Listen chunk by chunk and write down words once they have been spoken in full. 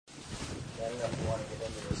don't know if you want to get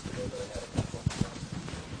into this today, but I had a couple.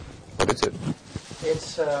 What is it?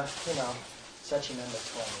 It's, Satchidananda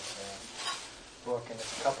Swami's book, and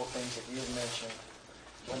it's a couple things that you've mentioned.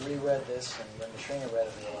 When we read this, and when the Shrina read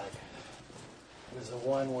it, we were like, it was the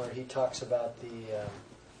one where he talks about the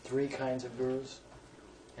 3 kinds of gurus,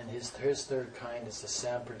 and his third kind is the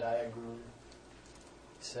Sampradaya guru.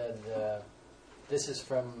 He said, this is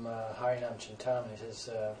from Harinam Chintamani. He says,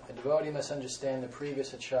 a devotee must understand the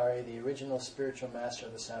previous Acharya, the original spiritual master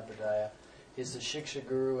of the Sampradaya, is the Shiksha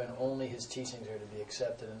guru, and only his teachings are to be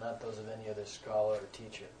accepted and not those of any other scholar or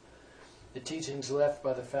teacher. The teachings left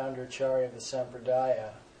by the founder Acharya of the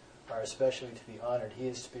Sampradaya are especially to be honored. He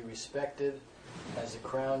is to be respected as the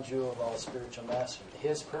crown jewel of all spiritual masters.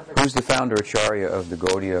 His perfect... Who's the founder Acharya of the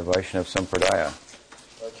Gaudiya Vaishnava Sampradaya?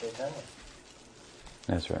 Lord Caitanya.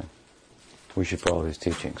 That's right. We should follow his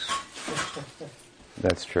teachings.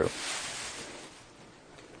 That's true.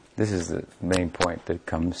 This is the main point that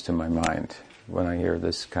comes to my mind when I hear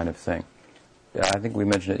this kind of thing. I think we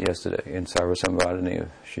mentioned it yesterday in Sarva Samvadani of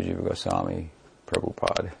Srijiva Goswami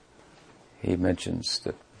Prabhupada. He mentions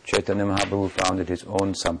that Chaitanya Mahaprabhu founded his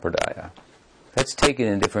own sampradaya. That's taken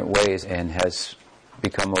in different ways and has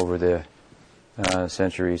become over the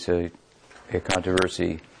centuries a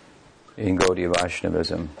controversy in Gaudiya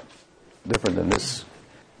Vaishnavism, different than this.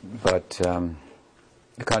 But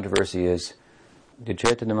the controversy is, did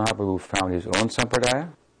Chaitanya Mahaprabhu found his own sampradaya?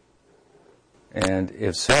 And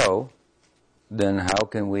if so, then how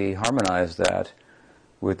can we harmonize that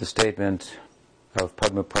with the statement of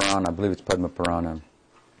Padma Purana? I believe it's Padma Purana.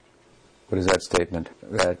 What is that statement?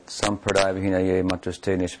 That sampradaya vihinaye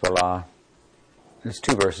mantraste nishpala. It's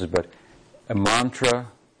 2 verses, but a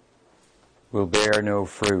mantra will bear no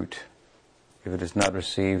fruit if it is not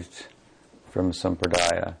received from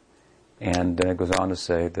sampradaya. And then it goes on to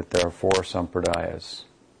say that there are 4 sampradayas.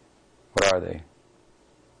 What are they?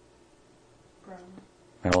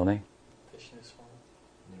 Melanie?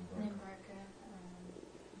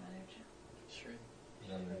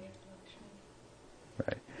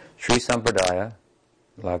 Right. Sri Sampradaya,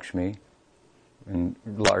 Lakshmi, and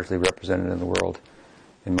largely represented in the world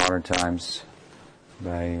in modern times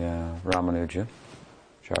by Ramanuja,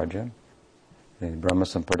 Charja. The Brahma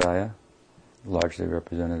Sampradaya, largely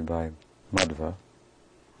represented by Madhva,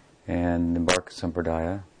 and Nimbarka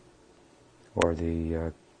Sampradaya, or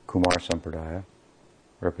the Kumar Sampradaya,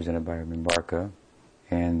 represented by Nimbarka,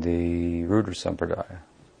 and the Rudra Sampradaya,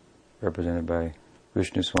 represented by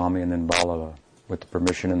Vishnu Swami and then Balala, with the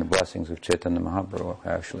permission and the blessings of Chaitanya Mahaprabhu,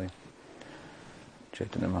 actually.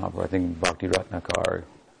 Chaitanya Mahaprabhu, I think Bhakti Ratnakar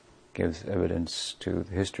gives evidence to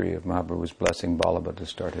the history of Mahaprabhu's blessing Balaba to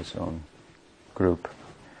start his own group.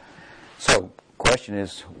 So, question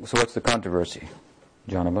is, so what's the controversy?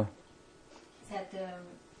 Janaba? Is that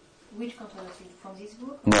which controversy? From this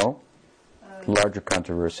book? No. Larger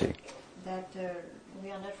controversy. That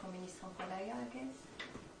we are not from any sampradaya, I guess?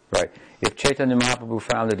 Right. If Chaitanya Mahaprabhu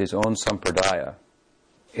founded his own sampradaya,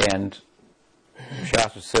 and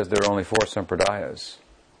Shastra says there are only 4 sampradayas,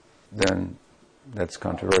 then that's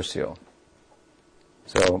controversial.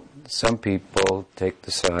 So some people take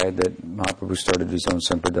the side that Mahaprabhu started his own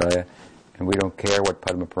sampradaya, and we don't care what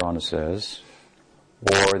Padma Purana says,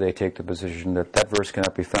 or they take the position that that verse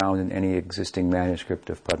cannot be found in any existing manuscript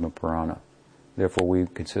of Padma Purana. Therefore, we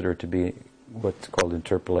consider it to be what's called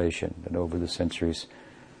interpolation, that over the centuries,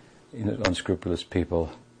 unscrupulous people,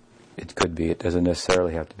 it doesn't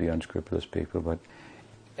necessarily have to be unscrupulous people, but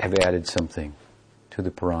have added something to the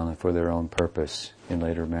Purana for their own purpose in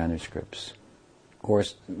later manuscripts. Of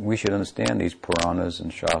course, we should understand these Puranas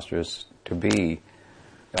and Shastras to be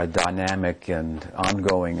a dynamic and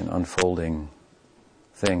ongoing and unfolding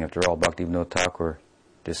thing. After all, Bhaktivinoda Thakur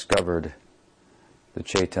discovered the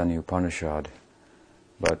Caitanya Upanishad,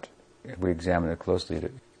 but if we examine it closely,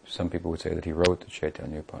 some people would say that he wrote the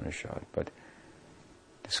Caitanya Upanishad, but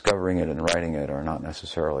discovering it and writing it are not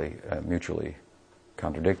necessarily mutually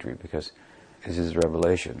contradictory, because this is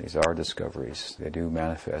revelation. These are discoveries. They do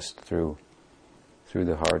manifest through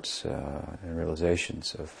the hearts and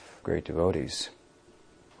realizations of great devotees.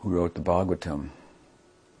 Who wrote the Bhagavatam?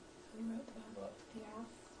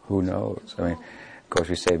 Who knows? I mean, of course,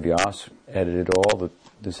 we say Vyas edited all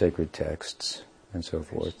the sacred texts and so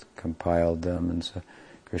forth, compiled them, and so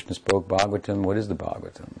Krishna spoke Bhagavatam. What is the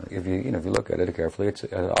Bhagavatam? If you look at it carefully, it's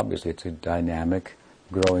obviously a dynamic,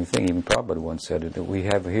 growing thing. Even Prabhupada once said that we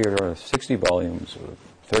have here 60 volumes or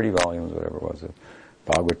 30 volumes, whatever it was, of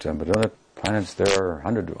Bhagavatam, but on the planets there are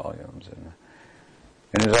 100 volumes,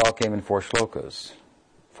 and it all came in 4 shlokas,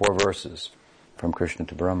 4 verses from Krishna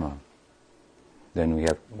to Brahma. Then we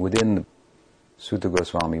have within the Sutta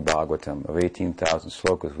Goswami Bhagavatam of 18,000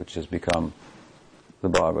 slokas, which has become the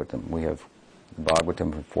Bhagavatam. We have the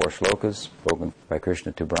Bhagavatam in 4 slokas, spoken by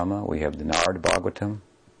Krishna to Brahma. We have the Narada Bhagavatam,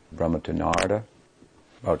 Brahma to Narada,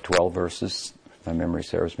 about 12 verses, if my memory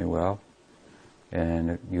serves me well.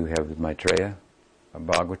 And you have the Maitreya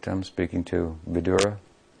Bhagavatam speaking to Vidura.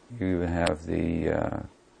 You even have the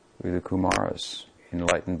Kumaras,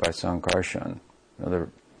 enlightened by Sankarshan, another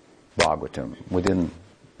Bhagavatam within,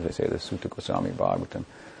 as I say, the Sutta Goswami Bhagavatam.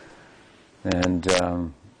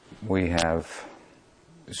 And we have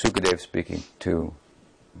Sukadev speaking to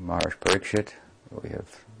Maharaj Parikshit. We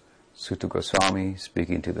have Sutta Goswami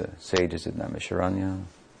speaking to the sages of Naimisharanya.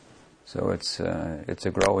 So it's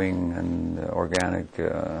a growing and organic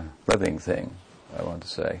living thing, I want to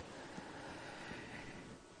say.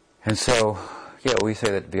 And so, yeah, we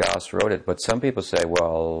say that Vyasa wrote it, but some people say,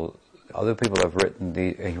 well, other people have written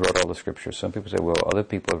he wrote all the scriptures. Some people say, well, other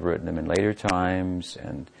people have written them in later times,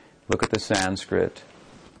 and look at the Sanskrit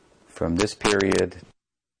from this period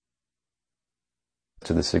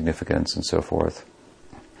to the significance and so forth.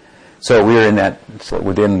 So we're in that,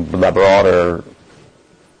 within the broader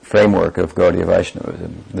framework of Gaudiya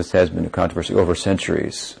Vaishnavism. This has been a controversy over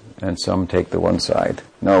centuries, and some take the one side.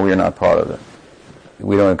 No, we are not part of it.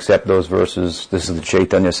 We don't accept those verses. This is the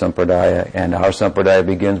Caitanya Sampradaya, and our Sampradaya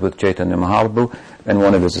begins with Caitanya Mahaprabhu and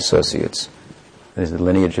one of his associates. There's the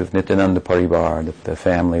lineage of Nityananda Paribar, the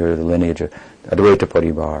family or the lineage of Advaita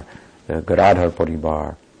Paribar, the Gadadhar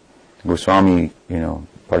Paribar, Goswami,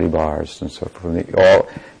 Paribars, and so forth.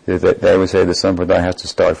 They would say the Sampradaya has to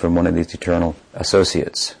start from one of these eternal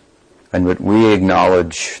associates. And but we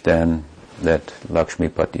acknowledge then that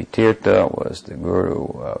Lakshmipati Tirtha was the guru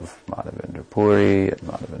of Madhavendra Puri. At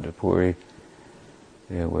Madhavendra Puri,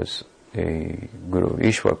 there was a guru of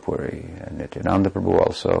Ishwar Puri, and Nityananda Prabhu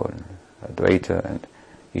also, and Advaita, and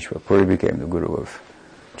Ishwar Puri became the guru of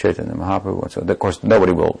Chaitanya Mahaprabhu. And so, of course,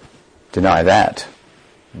 nobody will deny that,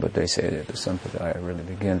 but they say that the Sampradaya really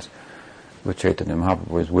begins with Chaitanya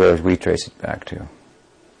Mahaprabhu, whereas we trace it back to,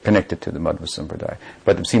 connected to the Madhva Sampradaya.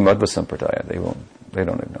 But see, Madhva Sampradaya, they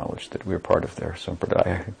don't acknowledge that we're part of their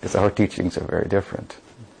Sampradaya, because our teachings are very different.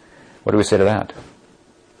 What do we say to that?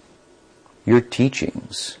 Your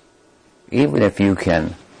teachings, even if you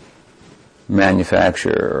can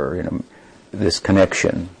manufacture, this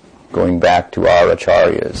connection, going back to our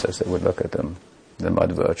acharyas, as they would look at them, the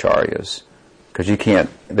Madhva acharyas, because you can't,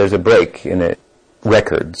 there's a break in the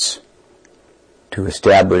records to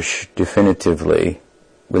establish definitively,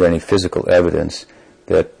 with any physical evidence,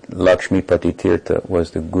 that Lakshmipati Tirtha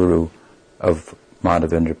was the guru of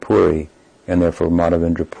Madhavendra Puri, and therefore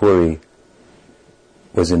Madhavendra Puri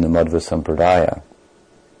was in the Madhva Sampradaya.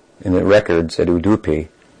 In the records at Udupi,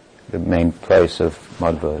 the main place of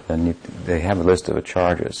Madhva, then they have a list of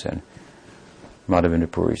acharyas, and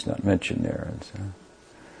Madhavendra Puri is not mentioned there. And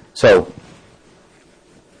so,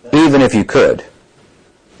 even if you could,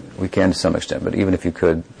 we can to some extent, but even if you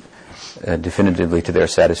could definitively to their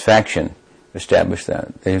satisfaction establish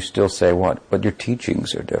that, they still say what? But your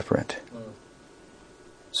teachings are different.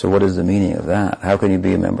 So what is the meaning of that? How can you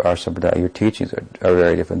be a member of our Sampradaya? Your teachings are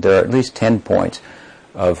very different. There are at least 10 points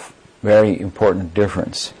of very important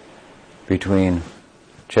difference between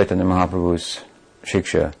Chaitanya Mahaprabhu's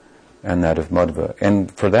Shiksha and that of Madhva.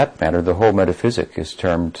 And for that matter, the whole metaphysic is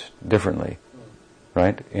termed differently.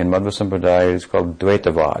 Right? In Madhva Sampradaya it's called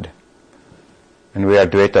Dvaitavad. And we are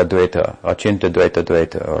Dvaita Dvaita, Achintya Dvaita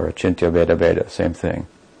Dvaita, or Achintya Veda Veda, same thing.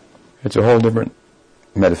 It's a whole different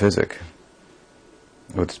metaphysic.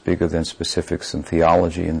 It would speak of then specifics and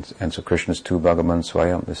theology, and so Krishna's Tu Bhagavan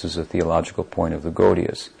Swayam. This is a theological point of the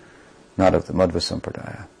Gaudiyas, not of the Madhva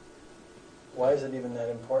Sampradaya. Why is it even that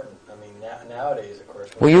important? I mean, nowadays, of course...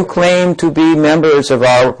 Well, you claim to be members of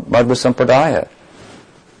our Madhva Sampradaya,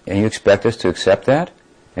 and you expect us to accept that?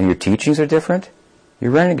 And your teachings are different?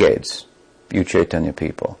 You're renegades, you Chaitanya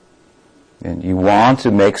people. And you want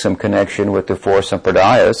to make some connection with the 4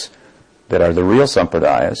 Sampradayas that are the real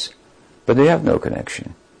Sampradayas, but they have no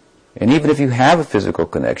connection. And even if you have a physical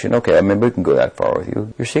connection, okay, I mean, we can go that far with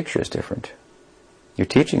you. Your Siksha is different. Your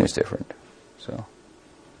teaching is different. So,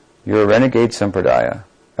 you're a renegade Sampradaya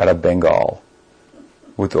out of Bengal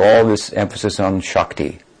with all this emphasis on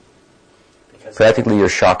Shakti. Practically you're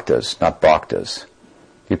Shaktas, not Bhaktas.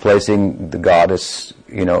 You're placing the goddess,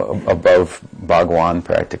 above Bhagwan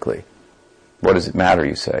practically. What does it matter,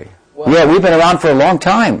 you say? Well, yeah, we've been around for a long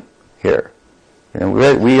time here.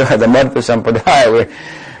 We are the Madhva Sampradaya.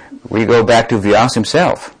 We go back to Vyasa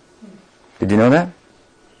himself. Did you know that?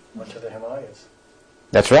 Went to the Himalayas.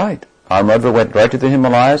 That's right. Our Madhva went right to the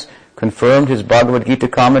Himalayas, confirmed his Bhagavad Gita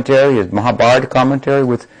commentary, his Mahabharata commentary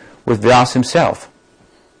with with Vyasa himself.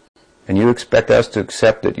 And you expect us to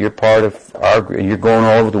accept that you're part of our, and you're going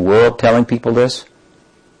all over the world telling people this?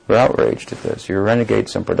 We're outraged at this. You're a renegade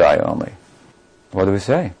Sampradaya only. What do we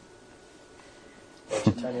say? Well,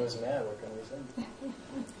 Caitanya was mad. What can we say?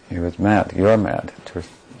 He was mad. You're mad.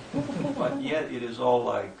 But yet it is all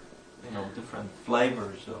like, different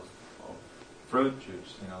flavors of fruit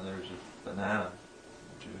juice. There's a banana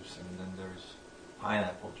juice, and then there's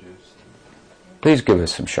pineapple juice. Please give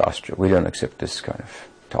us some Shastra. We don't accept this kind of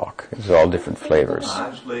talk. It's all different flavors.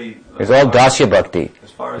 Actually, it's all Dasya Bhakti.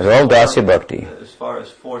 It's all Dasya Bhakti. As far as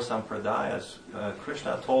four Sampradayas,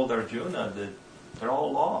 Krishna told Arjuna that they're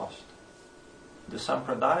all lost. The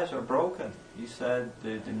Sampradayas are broken. He said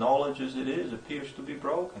the knowledge as it is appears to be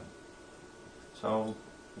broken. So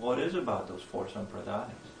what is about those four Sampradayas?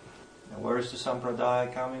 And where is the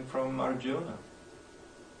Sampradaya coming from, Arjuna?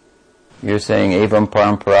 You're saying, Evam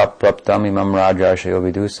parampara praptam imam rajarshayo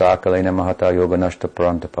vidu sakalena mahata yoga nashta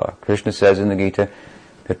parantapa. Krishna says in the Gita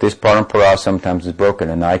that this parampara sometimes is broken,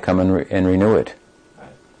 and I come and renew it. Right.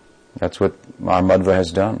 That's what our Madhva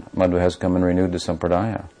has done. Madhva has come and renewed the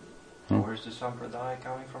Sampradaya. So where's the Sampradaya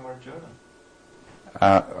coming from, Arjuna?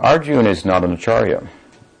 Arjuna is not an acharya.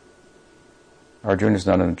 Arjuna is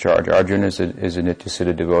not an acharya. Arjuna is a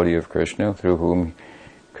Nityasiddha devotee of Krishna, through whom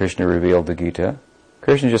Krishna revealed the Gita.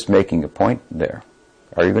 Krishna is just making a point there.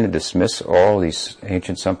 Are you going to dismiss all these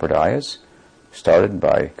ancient Sampradayas, started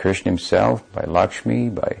by Krishna himself, by Lakshmi,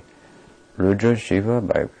 by Rudra, Shiva,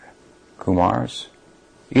 by Kumars?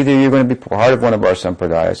 Either you're going to be part of one of our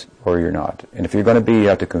Sampradayas, or you're not. And if you're going to be, you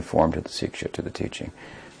have to conform to the Siksha, to the teaching.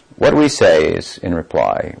 What we say is, in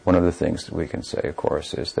reply, one of the things that we can say, of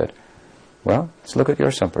course, is that, well, let's look at your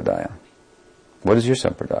Sampradaya. What is your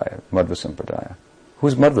Sampradaya? Madhva Sampradaya.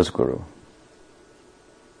 Who's Madhva's guru?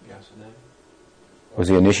 Vyasadeva. Was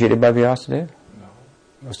he initiated by Vyasadeva?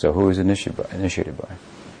 No. So who is initiated by?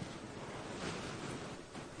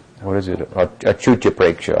 What is it? Achyutya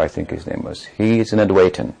Preksha, I think his name was. He is an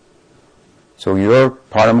Advaitin. So your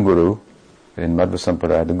Param Guru in Madhva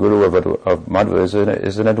Sampradaya, the Guru of Madhva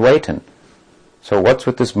is an Advaitin. So what's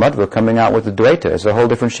with this Madhva coming out with Advaita? It's a whole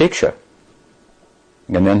different Shiksha.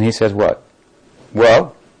 And then he says what?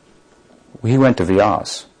 Well, he went to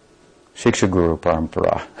Vyas, Shiksha Guru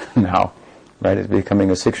Parampara now, right? It's becoming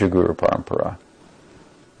a Shiksha Guru Parampara.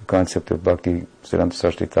 The concept of Bhakti Siddhanta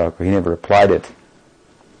Saraswati Thakur, he never applied it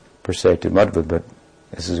per se to Madhva, but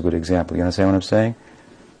this is a good example. You understand what I'm saying?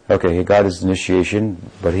 Okay, he got his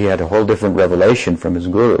initiation, but he had a whole different revelation from his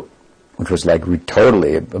guru, which was like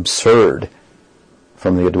totally absurd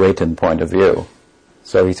from the Advaitin point of view.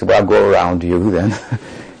 So he said, well, I'll go around you then.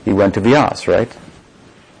 He went to Vyas, right?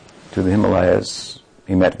 To the Himalayas.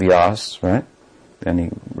 He met Vyas, right? And he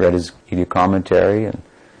read his Gita commentary,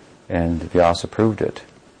 and Vyas approved it.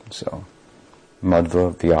 So,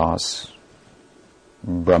 Madhva, Vyas,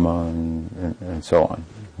 Brahma, and so on,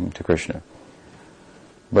 to Krishna.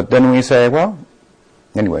 But then we say, well,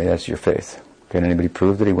 anyway, that's your faith. Can anybody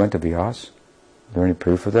prove that he went to Vyas? Is there any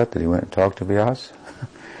proof of that he went and talked to Vyas?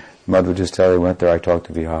 Madhva just tell he went there, I talked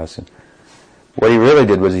to Vyas. And what he really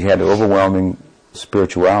did was he had overwhelming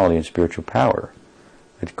spirituality and spiritual power.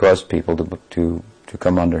 It caused people to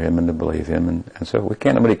come under him and to believe him. And so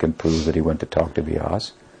nobody can prove that he went to talk to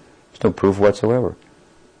Vyas. There's no proof whatsoever.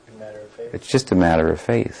 A matter of faith. It's just a matter of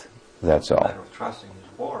faith. That's all. A matter of trusting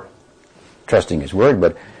his word. Trusting his word,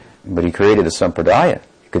 but he created a Sampradaya.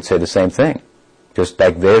 You could say the same thing. Just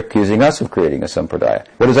like they're accusing us of creating a Sampradaya.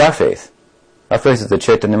 What is our faith? Our faith is that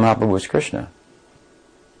Caitanya Mahaprabhu is Krishna.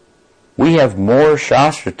 We have more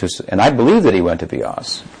Shastra and I believe that he went to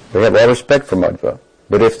Vyas. We have all respect for Madhva.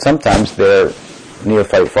 But if sometimes their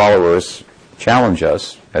neophyte followers challenge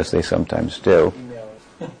us, as they sometimes do,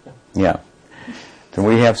 yeah, then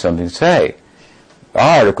we have something to say.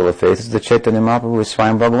 Our article of faith is that Caitanya Mahaprabhu is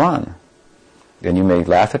Swayam Bhagavan. And you may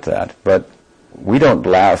laugh at that, but we don't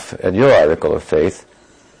laugh at your article of faith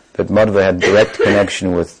that Madhva had direct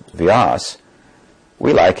connection with Vyas.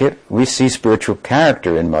 We like it. We see spiritual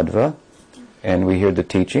character in Madhva, and we hear the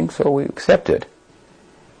teaching, so we accept it.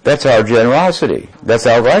 That's our generosity. That's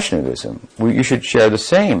our Vaishnavism. You should share the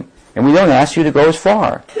same. And we don't ask you to go as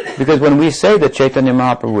far. Because when we say that Caitanya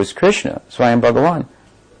Mahaprabhu is Krishna, Swayam Bhagavan,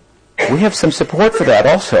 we have some support for that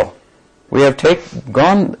also. We have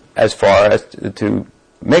gone as far as to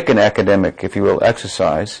make an academic, if you will,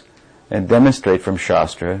 exercise and demonstrate from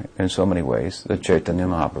Shastra in so many ways that Caitanya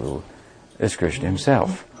Mahaprabhu is Krishna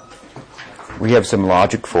himself. We have some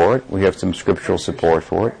logic for it, we have some scriptural support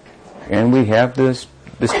for it, and we have the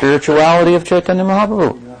spirituality of Caitanya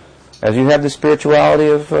Mahaprabhu, as you have the spirituality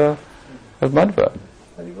of Madhva.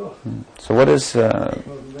 So what is, are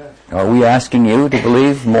we asking you to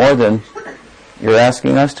believe more than you're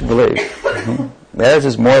asking us to believe? Theirs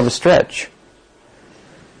is more of a stretch.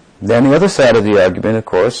 Then the other side of the argument, of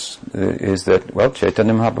course, is that, well,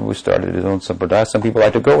 Chaitanya Mahaprabhu started his own sampradaya. Some people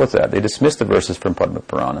like to go with that. They dismiss the verses from Padma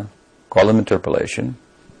Purana, call them interpolation,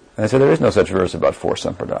 and they say there is no such verse about 4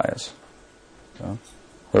 sampradayas. So,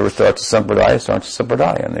 whoever starts a sampradaya starts a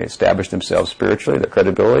sampradaya, and they establish themselves spiritually, their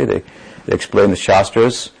credibility. They explain the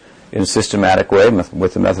Shastras in a systematic way,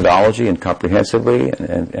 with the methodology and comprehensively,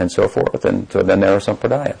 and so forth, and so then they're a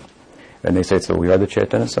sampradaya. And they say, so we are the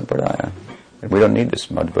Chaitanya Sampradaya. And we don't need this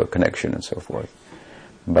Madhva connection and so forth.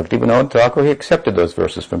 Bhaktivinoda Thakur, he accepted those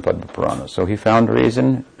verses from Padma Purana, so he found a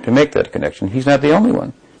reason to make that connection. He's not the only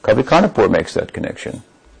one. Kavi Kanapur makes that connection.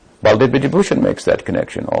 Baladev Vijayabhushan makes that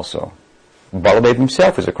connection also. Baladev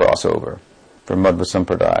himself is a crossover from Madhva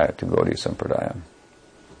Sampradaya to Gaudiya Sampradaya.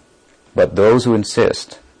 But those who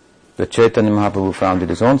insist that Chaitanya Mahaprabhu founded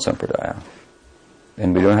his own Sampradaya,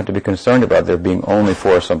 and we don't have to be concerned about there being only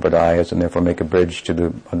 4 Sampradayas and therefore make a bridge to the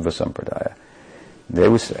Madhva Sampradaya, they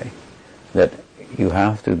would say that you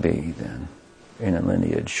have to be then in a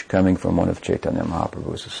lineage coming from one of Chaitanya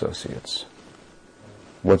Mahaprabhu's associates.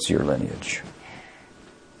 What's your lineage?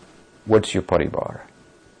 What's your paribar?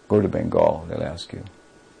 Go to Bengal, they'll ask you.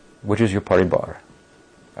 Which is your paribar?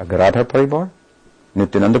 A Gadadhar paribar?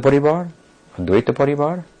 Nityananda paribar? Advaita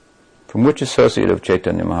paribar? From which associate of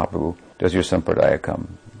Chaitanya Mahaprabhu does your sampradaya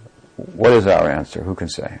come? What is our answer? Who can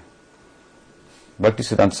say?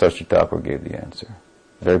 Bhaktisiddhanta Saraswati Thakur gave the answer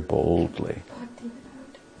very boldly.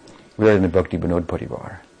 We are in the Bhakti Vinod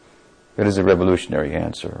Parivar. That is a revolutionary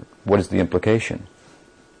answer. What is the implication?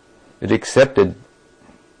 It accepted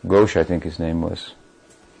Ghosh, I think his name was,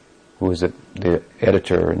 who was the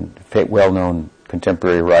editor and well-known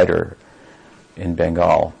contemporary writer in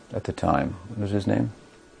Bengal at the time. What was his name?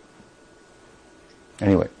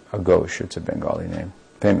 Anyway, a Ghosh, it's a Bengali name,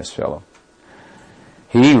 famous fellow.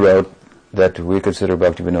 He wrote that we consider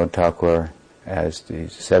Bhaktivinoda Thakur as the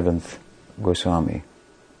 7th Goswami.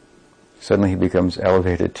 Suddenly he becomes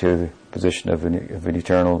elevated to the position of an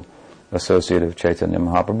eternal associate of Chaitanya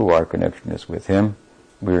Mahaprabhu. Our connection is with him.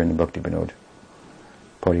 We are in the Bhaktivinoda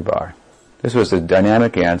Parivar. This was the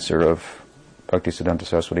dynamic answer of Bhaktisiddhanta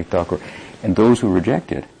Saraswati Thakur. And those who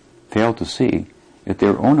reject it fail to see that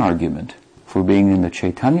their own argument for being in the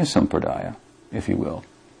Chaitanya Sampradaya, if you will,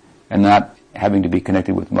 and not having to be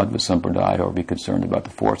connected with Madhva Sampradaya or be concerned about the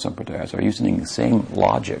 4 Sampradayas, are using the same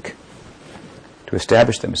logic to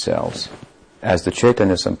establish themselves as the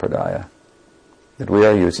Chaitanya Sampradaya that we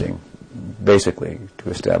are using, basically, to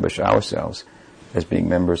establish ourselves as being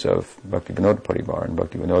members of Bhaktivinoda Parivar, and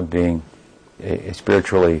Bhaktivinoda being a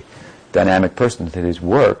spiritually dynamic person, that his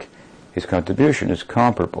work, his contribution is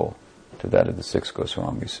comparable to that of the 6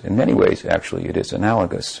 Goswamis. In many ways, actually, it is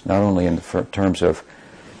analogous, not only in the terms of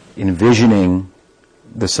envisioning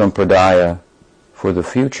the Sampradaya for the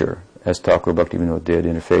future, as Thakur Bhaktivinoda did,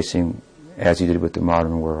 interfacing as he did with the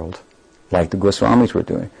modern world, like the Goswamis were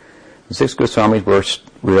doing. The 6 Goswamis were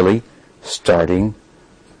really starting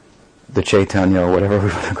the Chaitanya, or whatever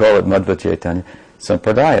we want to call it, Madhva Chaitanya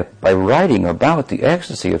Sampradaya, by writing about the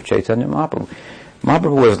ecstasy of Chaitanya Mahaprabhu.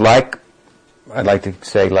 Mahaprabhu was like, I'd like to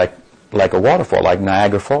say, like a waterfall, like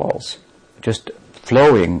Niagara Falls, just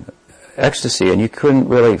flowing ecstasy, and you couldn't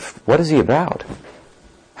really, what is he about?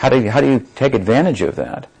 How do you take advantage of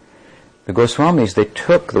that? The Goswamis, they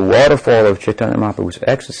took the waterfall of Chaitanya Mahaprabhu's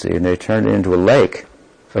ecstasy and they turned it into a lake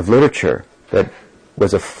of literature that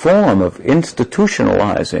was a form of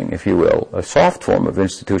institutionalizing, if you will, a soft form of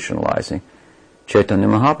institutionalizing Chaitanya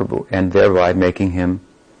Mahaprabhu, and thereby making him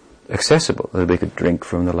accessible, that they could drink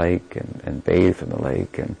from the lake and bathe from the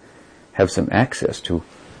lake and have some access to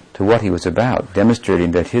what he was about,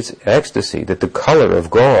 demonstrating that his ecstasy, that the color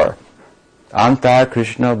of Gaur, Antar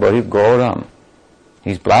Krishna Bari Gauram,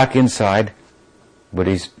 he's black inside, but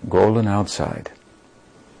he's golden outside.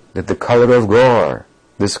 That the color of Gaur,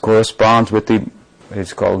 this corresponds with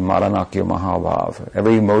it's called Maranakya Mahabhav.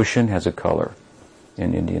 Every emotion has a color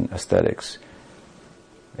in Indian aesthetics.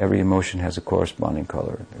 Every emotion has a corresponding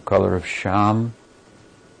color. The color of Sham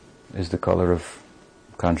is the color of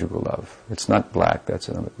conjugal love. It's not black, that's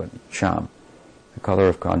another, but Sham, the color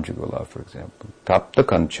of conjugal love, for example. Tapta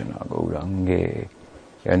Kanchana Gaurange.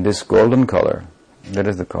 And this golden color, that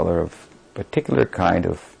is the color of a particular kind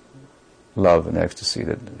of love and ecstasy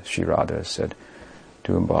that Sri Radha is said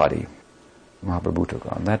to embody. Mahaprabhu took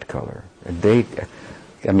on that color. And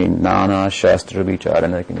Nana Shastra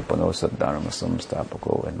Vicharana Kinipano Saddharma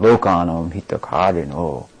Samstapako and Lokanam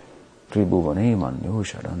Hitakarino Tribhuvane Manyu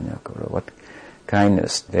Sharanyakara. What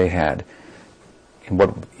kindness they had and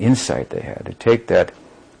what insight they had to take that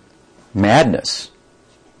madness.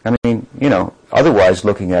 I mean, otherwise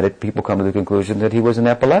looking at it, people come to the conclusion that he was an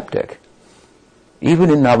epileptic. Even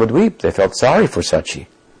in Navadvip, they felt sorry for Sachi.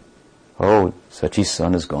 Oh, Sachi's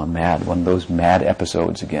son has gone mad, one of those mad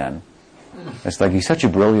episodes again. It's like he's such a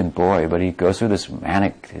brilliant boy, but he goes through this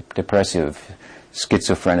manic, depressive,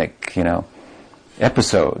 schizophrenic,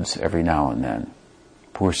 episodes every now and then.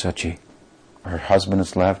 Poor Sachi. Her husband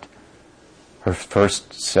has left. Her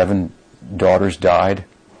first 7 daughters died.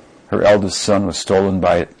 Her eldest son was stolen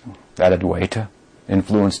by that Advaita,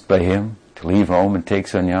 influenced by him to leave home and take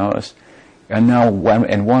sannyas. And now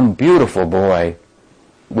one beautiful boy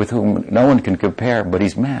with whom no one can compare, but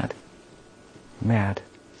he's mad. Mad.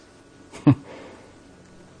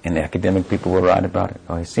 And the academic people will write about it.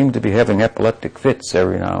 Oh, he seemed to be having epileptic fits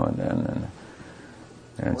every now and then,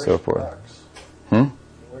 and so forth. He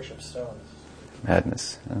worshipped stones.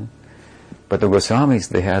 Madness. But the Goswamis,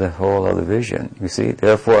 they had a whole other vision. You see,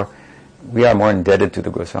 therefore, we are more indebted to the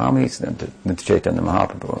Goswamis than to Chaitanya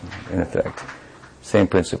Mahaprabhu, in effect. Same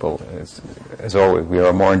principle as always. We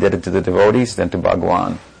are more indebted to the devotees than to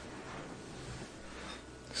Bhagwan.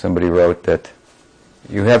 Somebody wrote that,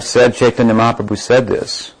 you have said Chaitanya Mahaprabhu said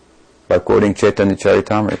this by quoting Chaitanya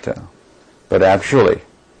Charitamrita. But actually,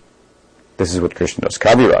 this is what Krishnadas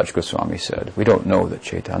Kaviraj Goswami said. We don't know that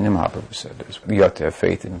Chaitanya Mahaprabhu said this. We ought to have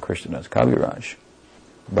faith in Krishnadas Kaviraj.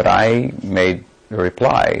 But I made the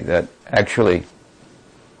reply that actually,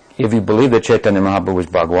 if you believe that Chaitanya Mahaprabhu was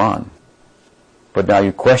Bhagwan, but now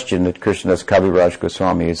you question that Krishnadas Kaviraj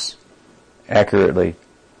Goswami is accurately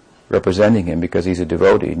representing him because he's a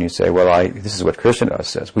devotee, and you say, well, this is what Krishnadas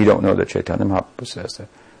says. We don't know that Chaitanya Mahaprabhu says that.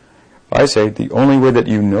 I say the only way that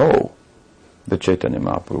you know that Chaitanya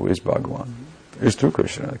Mahaprabhu is Bhagwan is through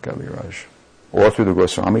Krishnadas Kaviraj, or through the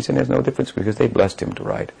Goswamis, and there's no difference because they blessed him to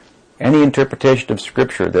write. Any interpretation of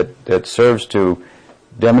Scripture that serves to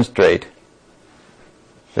demonstrate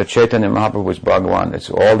that Chaitanya Mahaprabhu was Bhagwan, it's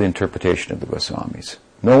all the interpretation of the Goswamis.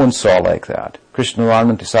 No one saw like that.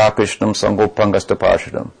 Krishnavarnanti sa Krishnam sangopangasta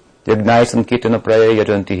parshadam. Yagnai Kirtana Praya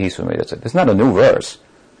Yajantihi Sumeda. This is not a new verse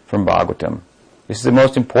from Bhagavatam. This is the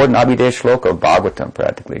most important Abhidesh shloka of Bhagavatam,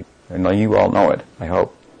 practically. And you all know it, I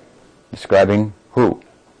hope. Describing who?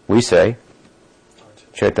 We say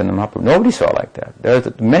Chaitanya Mahaprabhu. Nobody saw like that. There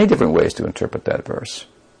are many different ways to interpret that verse.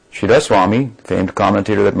 Sridhar Swami, famed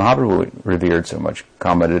commentator that Mahaprabhu revered so much,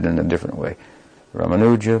 commented in a different way.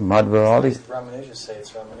 Ramanuja, Madhva, all these. Ramanuja say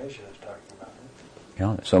it's Ramanuja that's talking about it.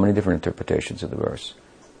 Yeah, so many different interpretations of the verse.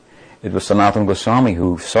 It was Sanatana Goswami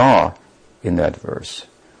who saw in that verse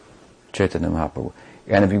Chaitanya Mahaprabhu.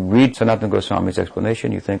 And if you read Sanatana Goswami's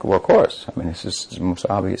explanation, you think, well, of course. I mean, this is the most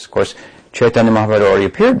obvious. Of course, Chaitanya Mahaprabhu had already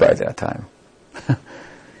appeared by that time.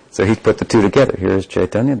 So he put the two together. Here's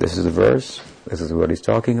Chaitanya, this is the verse, this is what he's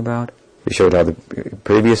talking about. He showed how the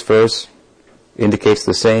previous verse indicates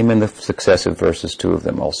the same, and the successive verses, 2 of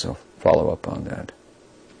them also follow up on that.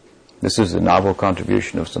 This is a novel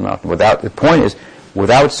contribution of Sanatana. The point is,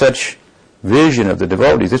 without such vision of the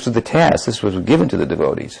devotees, this was the task, this was given to the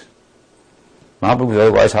devotees. Mahaprabhu was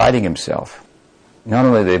otherwise hiding himself. Not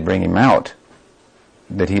only did they bring him out,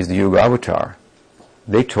 that he's the Yuga Avatar,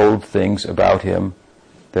 they told things about him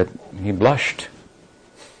that he blushed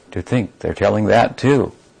to think. They're telling that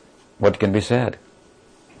too. What can be said?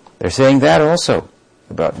 They're saying that also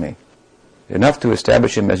about me. Enough to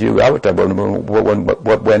establish him as Yuga Avatar. When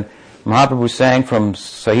Mahaprabhu sang from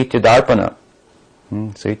Sahitya Darpana,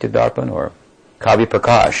 Sahitya Darpana or Kavi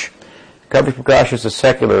Prakash. Kavi Prakash is a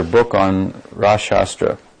secular book on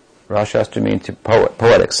Rashastra. Rashastra means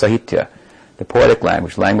poetic, Sahitya, the poetic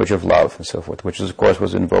language of love and so forth, which of course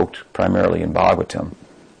was invoked primarily in Bhagavatam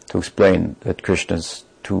to explain that Krishna's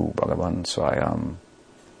tu Bhagavan Swayam,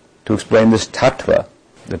 to explain this tattva,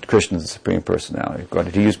 that Krishna is the Supreme Personality of God.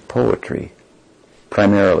 He used poetry,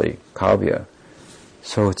 primarily, kavya.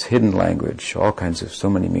 So it's hidden language, all kinds of, so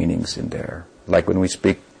many meanings in there. Like when we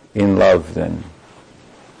speak in love, then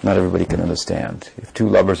not everybody can understand. If 2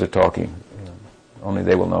 lovers are talking, only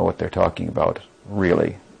they will know what they're talking about,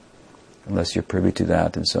 really, unless you're privy to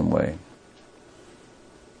that in some way.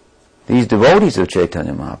 These devotees of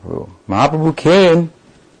Chaitanya Mahaprabhu came,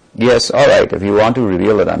 yes, all right, if you want to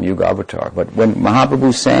reveal that I'm Yuga Avatar, but when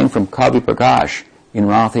Mahaprabhu sang from Kavi Prakash in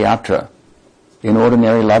Ratha Yatra, in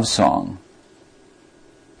ordinary love song,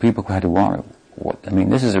 people had to wonder,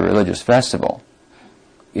 this is a religious festival.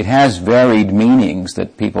 It has varied meanings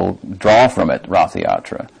that people draw from it, Ratha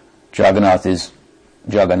Yatra. Jagannath is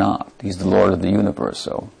Jagannath. He's the Lord of the universe,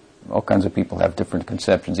 so all kinds of people have different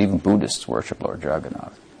conceptions. Even Buddhists worship Lord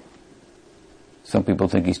Jagannath. Some people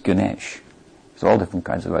think he's Ganesh. It's all different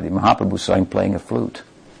kinds of ideas. Mahaprabhu saw him playing a flute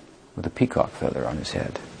with a peacock feather on his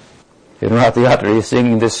head. In Rath Yatra, he's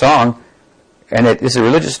singing this song, and it's a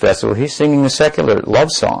religious festival. He's singing a secular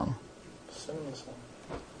love song. Cinema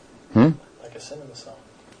song. Like a cinema song.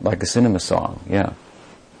 Like a cinema song, yeah.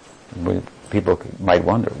 People might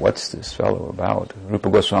wonder, what's this fellow about? Rupa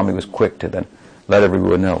Goswami was quick to then let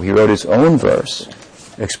everyone know. He wrote his own verse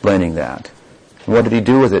explaining that. And what did he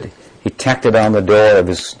do with it? He tacked it on the door of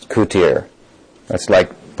his kutir. That's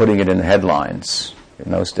like putting it in the headlines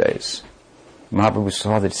in those days. Mahaprabhu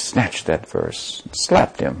saw that, snatched that verse,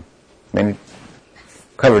 slapped him, maybe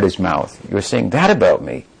covered his mouth. You're saying that about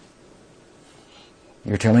me.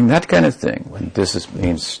 You're telling that kind of thing. When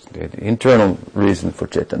means the internal reason for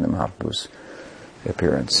Chaitanya Mahaprabhu's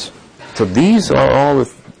appearance. So these are all.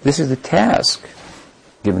 This is the task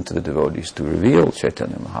given to the devotees to reveal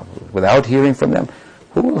Chaitanya Mahaprabhu. Without hearing from them,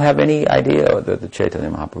 who will have any idea that the Chaitanya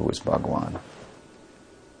Mahaprabhu is Bhagavan?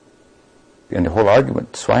 And the whole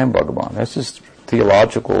argument, Swayam Bhagavan, that's just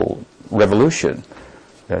theological revolution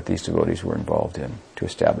that these devotees were involved in to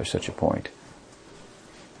establish such a point.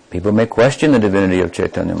 People may question the divinity of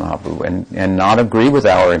Chaitanya Mahaprabhu and not agree with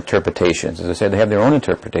our interpretations. As I said, they have their own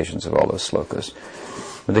interpretations of all those slokas.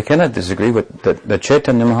 But they cannot disagree with that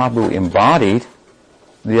Chaitanya Mahaprabhu embodied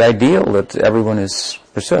the ideal that everyone is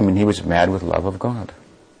pursuing. I mean, he was mad with love of God.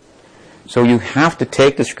 So you have to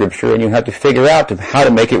take the scripture and you have to figure out how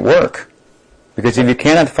to make it work. Because if you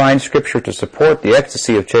cannot find scripture to support the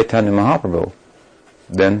ecstasy of Chaitanya Mahaprabhu,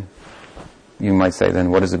 then you might say, then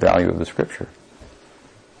what is the value of the scripture?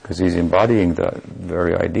 Because he's embodying the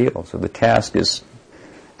very ideal. So the task is,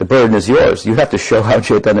 the burden is yours. You have to show how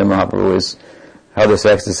Chaitanya Mahaprabhu is, how this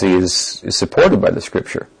ecstasy is supported by the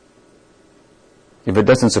scripture. If it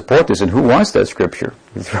doesn't support this, and who wants that scripture?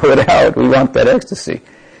 You throw it out. We want that ecstasy.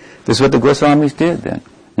 This is what the Goswamis did then.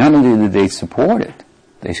 Not only did they support it,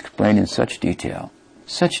 they explained in such detail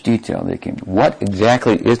they came. What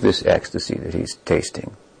exactly is this ecstasy that he's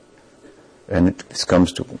tasting? And this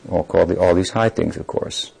comes to all these high things, of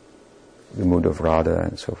course. The mood of Radha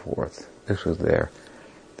and so forth. This was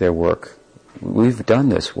their work. We've done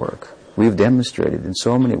this work. We've demonstrated in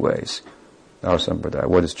so many ways our Sampradaya.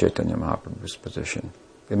 What is Chaitanya Mahaprabhu's position?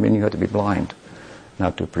 I mean, you have to be blind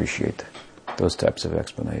not to appreciate those types of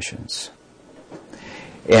explanations.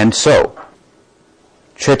 And so,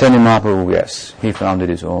 Chaitanya Mahaprabhu, yes, he founded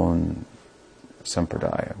his own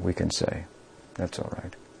Sampradaya, we can say. That's all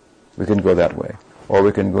right. We can go that way, or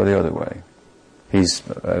we can go the other way. He's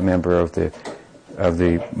a member of the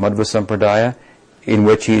Madhva Sampradaya, in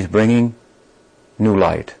which he's bringing new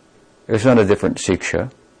light. It's not a different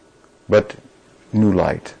Siksha, but new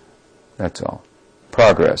light. That's all.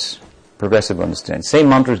 Progressive understanding. Same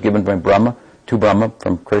mantra is given by Brahma, to Brahma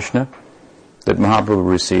from Krishna, that Mahaprabhu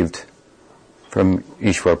received from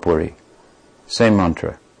Ishwar Puri. Same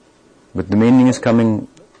mantra. But the meaning is coming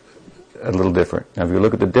a little different. Now if you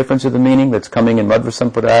look at the difference of the meaning that's coming in Madhva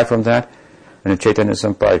Sampradaya from that, and in Caitanya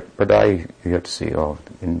Sampradaya, you have to see,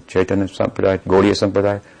 in Caitanya Sampradaya, Gaudiya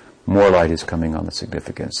Sampradaya, more light is coming on the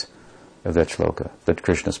significance of that shloka that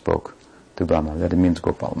Krishna spoke to Brahma, that it means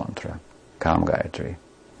Gopal mantra, Kam Gayatri.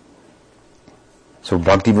 So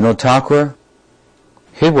Bhakti Vinod Thakur,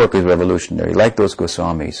 his work is revolutionary, like those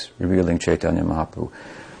Goswamis, revealing Chaitanya Mahaprabhu.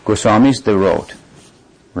 Goswamis, they wrote,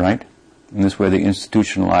 right? In this way they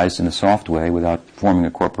institutionalized in a soft way, without forming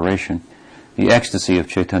a corporation, the ecstasy of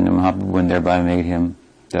Chaitanya Mahaprabhu, and thereby made him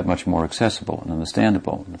that much more accessible and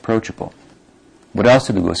understandable and approachable. What else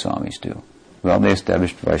did the Goswamis do? Well, they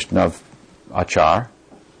established Vaishnav Achar,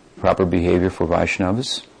 proper behavior for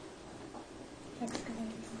Vaishnavas.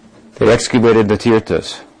 They excavated the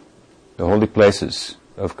tirthas, the holy places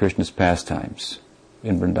of Krishna's pastimes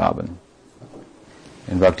in Vrindavan.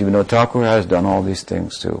 And Bhaktivinoda Thakur has done all these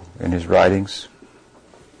things too in his writings.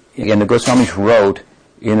 Again, the Goswamis wrote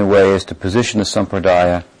in a way as to position the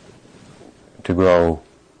Sampradaya to grow,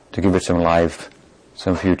 to give it some life,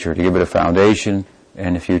 some future, to give it a foundation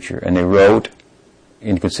and a future. And they wrote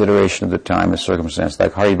in consideration of the time and circumstance,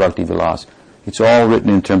 like Hari Bhakti Vilas. It's all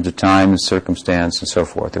written in terms of time and circumstance and so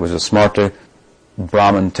forth. It was a Smarta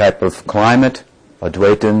Brahman type of climate.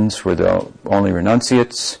 Advaitins were the only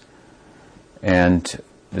renunciates. And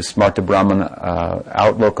the Smarta Brahman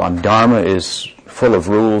outlook on Dharma is full of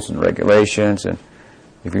rules and regulations. And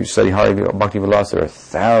if you study Hari Bhakti Vilas, there are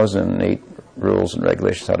 1,008 rules and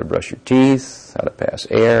regulations: how to brush your teeth, how to pass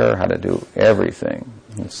air, how to do everything.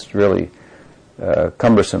 It's really a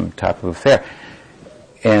cumbersome type of affair.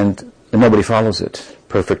 And nobody follows it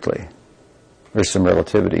perfectly. There's some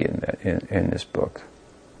relativity in this book.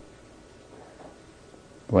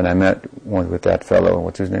 when I met with that fellow,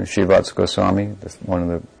 what's his name, Shivatsa Goswami, one of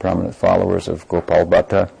the prominent followers of Gopal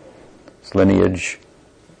Bhatta's lineage,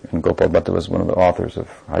 and Gopal Bhatta was one of the authors of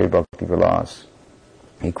Hari Bhakti Vilas.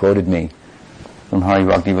 He quoted me from Hari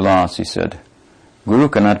Bhakti Vilas. He said, "Guru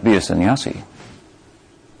cannot be a sannyasi.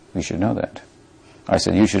 You should know that." I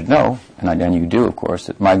said, "You should know," and you do, of course,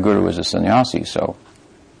 that my guru is a sannyasi, so,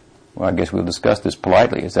 well, I guess we'll discuss this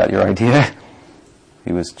politely. Is that your idea?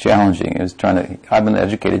 He was challenging. He was trying to. I'm an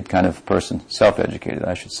educated kind of person, self-educated,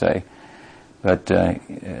 I should say, but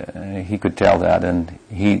he could tell that, and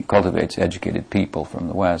he cultivates educated people from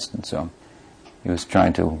the West, and so he was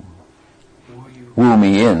trying to woo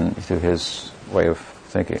me in to his way of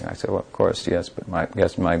thinking. I said, "Well, of course, yes, but I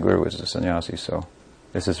guess my guru is a sannyasi, so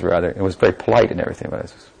this is rather." It was very polite and everything,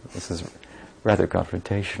 but this is rather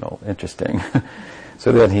confrontational, interesting.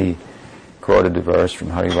 So then he quoted the verse from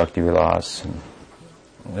Hari Bhakti Vilas, and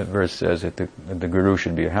that verse says that the guru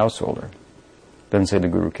should be a householder. It doesn't say the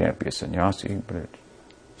guru can't be a sannyasi, but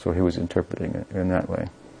so he was interpreting it in that way.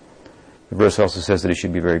 The verse also says that he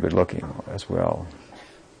should be very good looking as well.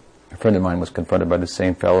 A friend of mine was confronted by the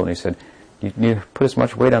same fellow, and he said, "You need to put as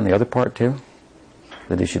much weight on the other part too?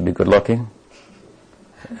 That he should be good looking,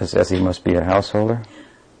 as he must be a householder?"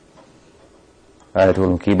 I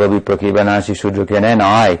told him, "Kiba viprakibanasi sudrakene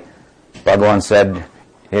nai." Bhagavan said,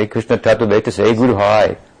 "Hey Krishna Tattva Veta, say Guru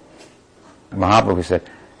Hai." Mahaprabhu said,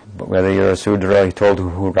 "Whether you're a Sudra," he told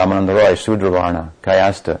who Ramananda Roy, "Sudra Varna,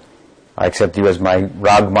 Kayasta, I accept you as my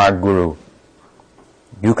Ragmarg Guru.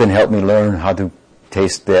 You can help me learn how to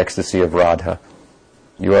taste the ecstasy of Radha.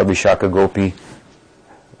 You are Vishaka Gopi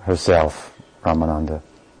herself, Ramananda.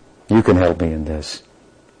 You can help me in this."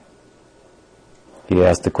 He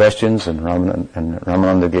asked the questions, and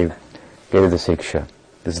Ramananda gave the siksha.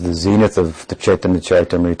 This is the zenith of the Chaitanya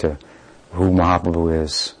Charitamrita, who Mahaprabhu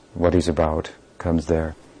is, what he's about, comes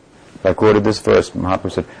there. I quoted this verse.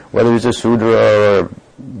 Mahaprabhu said, whether he's a Sudra or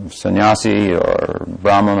sannyasi or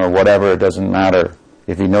Brahman or whatever, it doesn't matter.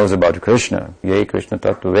 If he knows about Krishna, Ye Krishna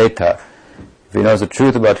Tattva Veta, if he knows the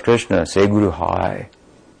truth about Krishna, say Guru Hai.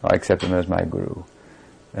 I accept him as my Guru.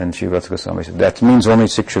 And Shivatsa Goswami said, that means only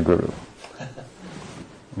Siksha Guru.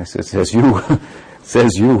 I said, says you.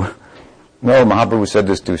 Says you. No, Mahaprabhu said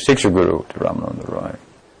this to Siksha Guru, to Ramananda Roy.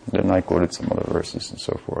 Then I quoted some other verses and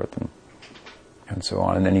so forth and so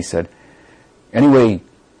on. And then he said, anyway,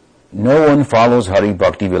 no one follows Hari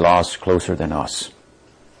Bhakti Vilas closer than us.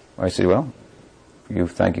 I said, well,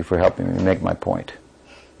 thank you for helping me make my point.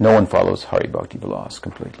 No one follows Hari Bhakti Vilas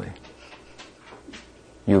completely.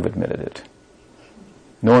 You've admitted it.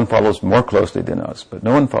 No one follows more closely than us, but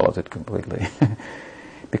no one follows it completely.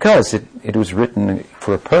 Because it was written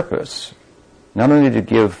for a purpose, not only to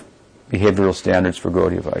give behavioral standards for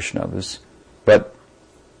Gaudiya Vaishnavas, but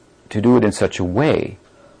to do it in such a way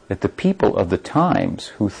that the people of the times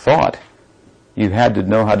who thought you had to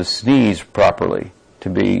know how to sneeze properly to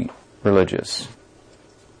be religious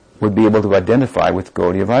would be able to identify with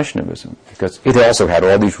Gaudiya Vaishnavism, because it also had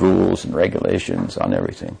all these rules and regulations on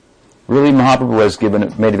everything. Really, Mahaprabhu has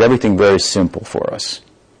made everything very simple for us.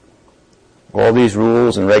 All these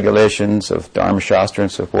rules and regulations of Dharma Shastra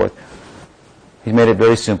and so forth, he's made it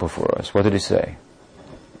very simple for us. What did he say?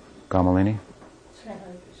 Kamalini?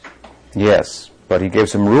 Yes, but he gave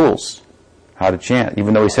some rules how to chant,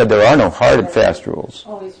 even though he said there are no hard and fast rules.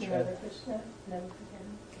 Always remember Krishna, never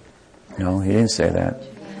forget. No, he didn't say that.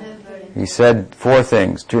 He said 4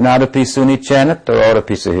 things. Trinadapi suni chanat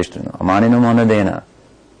tarodapi sahishtana amanino manadena.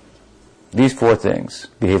 These 4 things.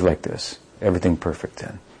 Behave like this. Everything perfect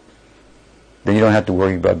then. Then you don't have to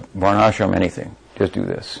worry about varnashram, anything. Just do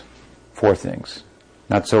this. 4 things.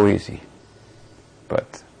 Not so easy,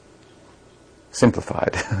 but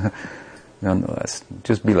simplified. Nonetheless,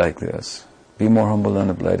 just be like this. Be more humble than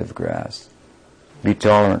a blade of grass. Be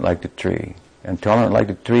tolerant like the tree. And tolerant like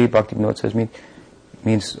the tree, Bhaktivinoda says,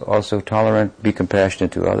 means also tolerant, be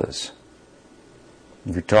compassionate to others.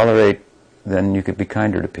 If you tolerate, then you could be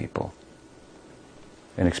kinder to people.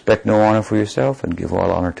 And expect no honor for yourself and give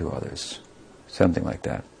all honor to others. Something like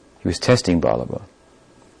that. He was testing Vallabha.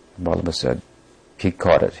 Vallabha said, he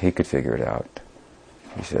caught it, he could figure it out.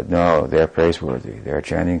 He said, no, they're praiseworthy, they're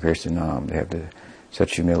chanting Krishna Nam, they have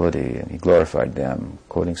such humility, and he glorified them,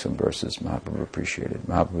 quoting some verses Mahaprabhu appreciated.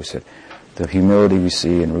 Mahaprabhu said, the humility we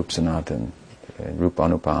see in Rup Sanatan, in Rup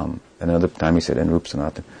Anupam, another time he said in Rup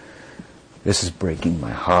Sanatan, this is breaking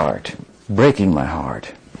my heart, breaking my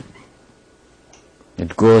heart.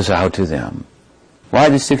 It goes out to them. Why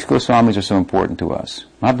the 6 Goswamis are so important to us?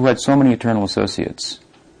 Mahaprabhu had so many eternal associates.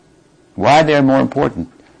 Why they're more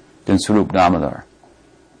important than Swarup Damodar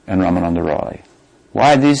and Ramananda Roy?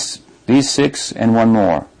 Why these These 6 and one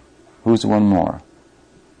more. Who's the one more?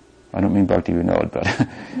 I don't mean Bhakti Vinod, but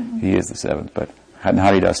he is the 7th, but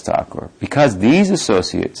Haridas Thakur. Because these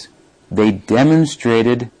associates, they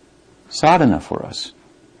demonstrated sadhana for us.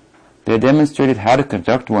 They demonstrated how to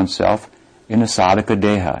conduct oneself in a sadhaka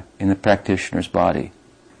deha, in the practitioner's body.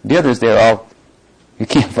 The others, they're all, you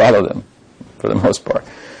can't follow them, for the most part.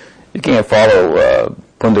 You can't follow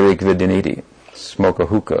Pundarik Vidyanidhi, smoke a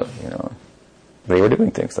hookah, They were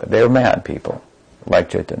doing things like that. They were mad people, like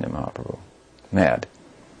Chaitanya Mahaprabhu. Mad.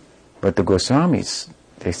 But the Goswamis,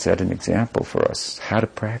 they set an example for us how to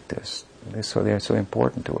practice. They are so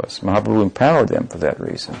important to us. Mahaprabhu empowered them for that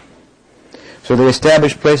reason. So they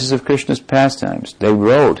established places of Krishna's pastimes. They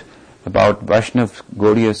wrote about Vaishnav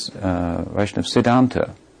Gaudiya's Vaishnav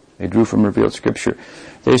Siddhanta. They drew from revealed scripture.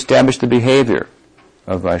 They established the behavior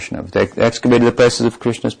of Vaishnava. They excavated the places of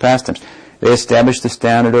Krishna's pastimes. They established the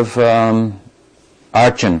standard of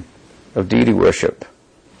archan, of deity worship,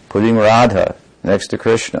 putting Radha next to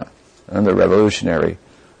Krishna, and the revolutionary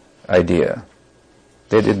idea.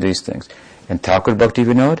 They did these things. And Thakur Bhakti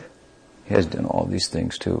Vinod, he has done all these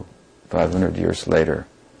things too, 500 years later,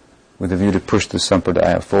 with a view to push the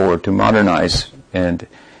Sampradaya forward, to modernize and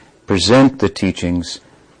present the teachings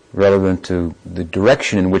relevant to the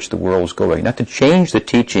direction in which the world is going. Not to change the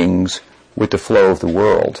teachings with the flow of the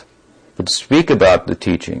world, but to speak about the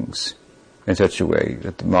teachings in such a way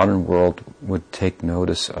that the modern world would take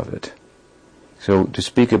notice of it. So to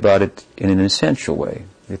speak about it in an essential way,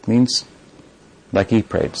 it means, like he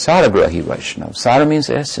prayed, Saragrahi Vaishnava. Sara means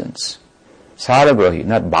essence. Saragrahi,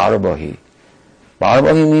 not Bharabahi.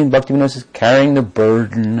 Bharabahi means, Bhaktivinoda says, carrying the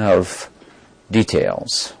burden of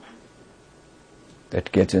details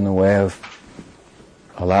that gets in the way of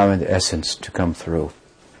allowing the essence to come through,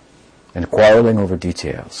 and quarreling over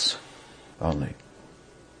details only.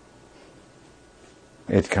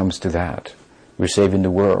 It comes to that. We're saving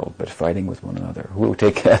the world, but fighting with one another. Who will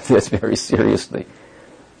take this very seriously?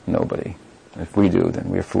 Nobody. If we do, then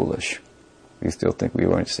we're foolish. We still think we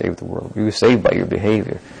won't save the world. We were saved by your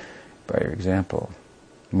behavior, by your example,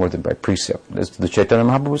 more than by precept. That's the Chaitanya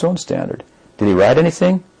Mahaprabhu's own standard. Did he write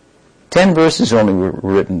anything? 10 verses only were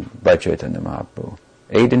written by Chaitanya Mahaprabhu.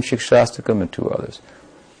 8 in Shikshastakam and 2 others.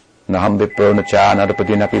 Naham vipro na cha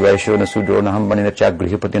nadapati napi vaisho na sudro naham bani na cha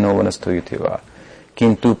grihapati no vanastuyutiva.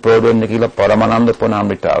 Kintu prodo nikila paramananda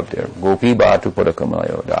ponamrita out there. Gopi bhatu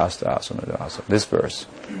padakamayo dasta asana dasa. This verse,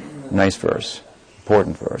 nice verse,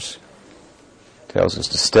 important verse, tells us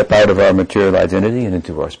to step out of our material identity and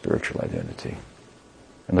into our spiritual identity.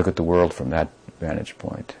 And look at the world from that vantage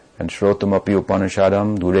point. And Shrotamapi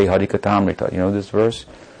Upanishadam Dure Harikatamrita. You know this verse?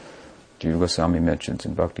 Jiva Goswami mentions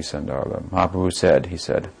in Bhakti Sandarbha. Mahaprabhu said,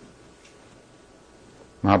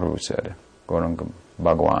 Gauranga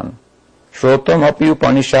Bhagwan, Shrotamapi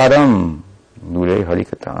Upanishadam Dure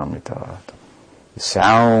Harikatamrita. The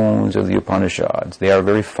sounds of the Upanishads, they are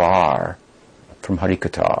very far from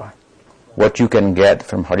Harikatha. What you can get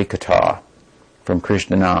from Harikatha, from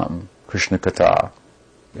Krishna Nam, Krishna Katha,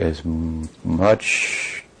 is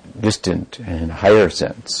much distant and in a higher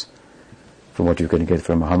sense from what you can get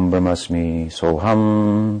from Aham Brahmasmi,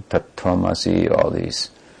 Soham, Tattvamasi, all these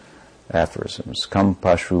aphorisms.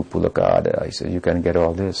 Kampashu Pulakada. He said, you can get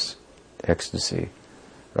all this ecstasy,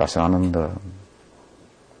 Rasananda.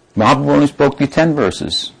 Mahaprabhu only spoke these 10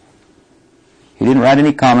 verses. He didn't write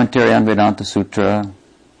any commentary on Vedanta Sutra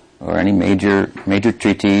or any major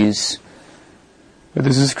treatise. But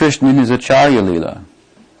this is Krishna in his Acharya Leela.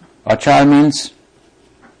 Acharya means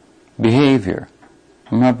behavior.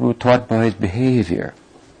 Mahaprabhu taught by his behavior.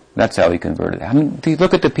 That's how he converted. I mean,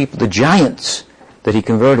 look at the people, the giants that he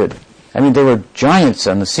converted. I mean, there were giants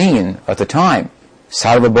on the scene at the time.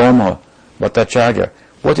 Sarvabhauma, Bhattacharya.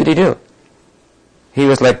 What did he do? He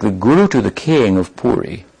was like the guru to the king of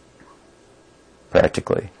Puri,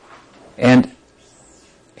 practically. And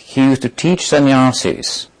he used to teach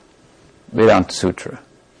sannyasis Vedanta Sutra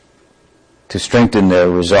to strengthen their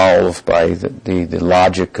resolve by the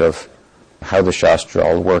logic of how the Shastra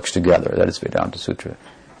all works together. That is Vedanta Sutra.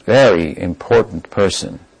 Very important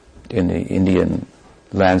person in the Indian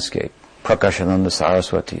landscape. Prakashananda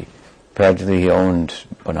Saraswati. Practically he owned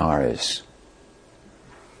Benares.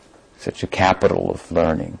 Such a capital of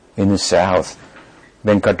learning. In the south,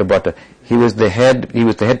 Venkatabhatta. He was the head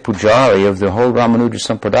pujari of the whole Ramanuja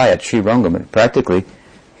Sampradaya at Sri Rangam. And practically,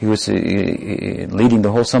 he was leading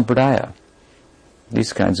the whole Sampradaya.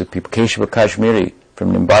 These kinds of people. Keshava Kashmiri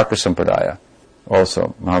from Nimbarka Sampradaya,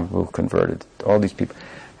 also Mahaprabhu converted. All these people.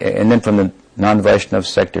 And then from the non-Vaishnav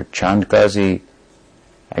sector, Chandkazi.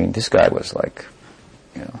 I mean, this guy was like,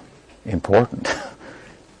 important.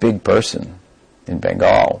 Big person in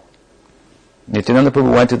Bengal. Nityananda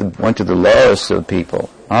Prabhu went to the lowest of the people.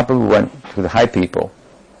 Mahaprabhu went to the high people,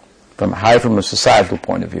 from a societal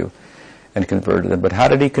point of view, and converted them. But how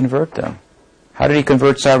did he convert them? How did he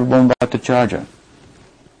convert Sarvabhauma Bhattacharya?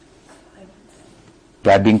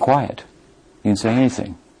 By being quiet. He didn't say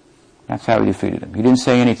anything. That's how he defeated him. He didn't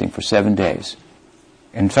say anything for 7 days.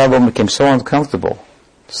 And Sarvabhauma became so uncomfortable.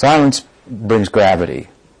 Silence brings gravity.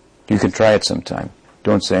 You can try it sometime.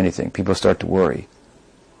 Don't say anything. People start to worry.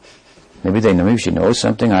 Maybe she knows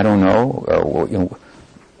something I don't know. Or,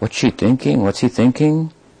 what's she thinking? What's he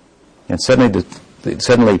thinking? And suddenly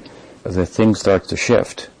the thing starts to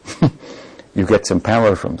shift. You get some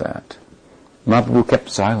power from that. Mahaprabhu kept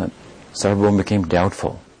silent. Sarvabhauma became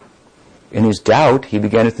doubtful. In his doubt, he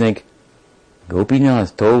began to think,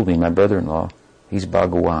 Gopinath told me, my brother-in-law, he's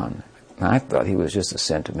Bhagawan. And I thought he was just a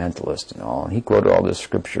sentimentalist and all. And he quoted all this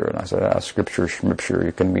scripture, and I said, scripture,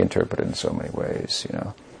 it can be interpreted in so many ways,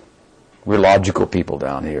 We're logical people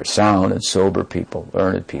down here, sound and sober people,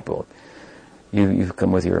 learned people. You've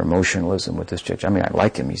come with your emotionalism with this church. I mean, I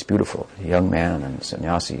like him. He's beautiful, a young man and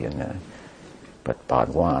sannyasi. But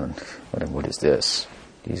Bhagwan, what is this?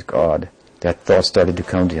 He's God. That thought started to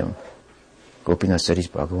come to him. Gopinath said he's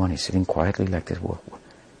Bhagawan. He's sitting quietly like this.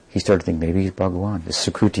 He started to think maybe he's Bhagawan. This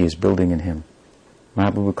Sukriti is building in him.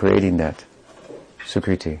 Mahaprabhu creating that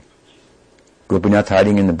Sukriti. Gopinath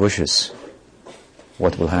hiding in the bushes.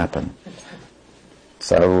 What will happen?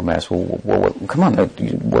 Sarvabhauma asked, well, come on,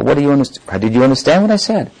 what do you understand? Did you understand what I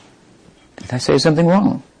said? Did I say something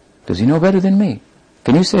wrong? Does he know better than me?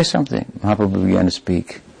 Can you say something? Mahaprabhu began to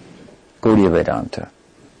speak. Gaudiya Vedanta.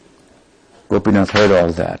 Gopinath heard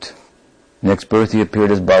all that. Next birth he appeared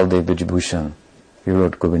as Baldev Vijabhushan. He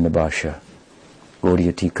wrote Govinda Bhashya,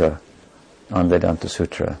 Gaudiya Tika, on Vedanta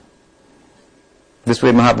Sutra. This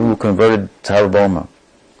way Mahaprabhu converted Sarvabhauma.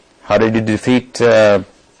 How did he defeat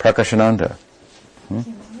Prakashananda?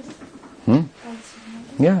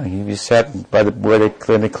 Yeah, he sat by where they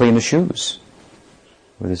clean the shoes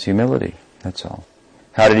with his humility. That's all.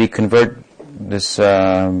 How did he convert this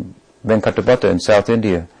Venkatapata in South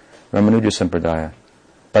India, Ramanuja Sampradaya?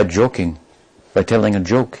 By joking, by telling a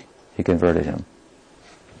joke, he converted him.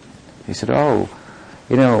 He said,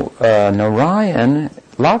 Narayan,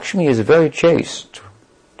 Lakshmi is very chaste.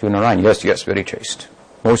 To Narayan, yes, very chaste.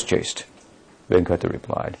 Most chaste, Venkata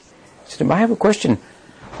replied. He said, I have a question.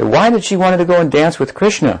 Why did she want to go and dance with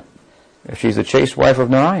Krishna if she's the chaste wife of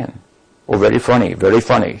Narayan? Oh, very funny, very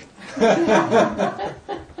funny.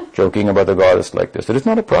 Joking about the goddess like this. It is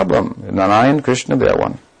not a problem. Narayan, Krishna, they are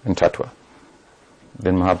one in Tattva.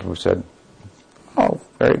 Then Mahaprabhu said, oh,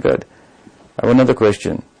 very good. I have another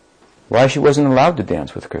question. Why she wasn't allowed to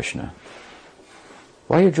dance with Krishna?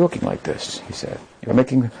 Why are you joking like this? He said. You're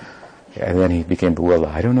making... And then he became bewildered.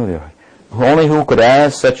 I don't know. Only who could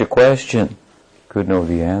ask such a question could know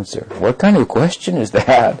the answer. What kind of question is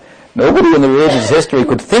that? Nobody in the religious history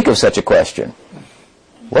could think of such a question.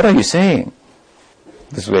 What are you saying?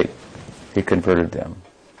 This way, he converted them.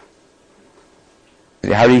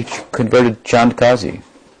 How did he converted Chandkazi?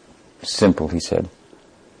 Simple, he said.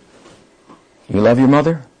 You love your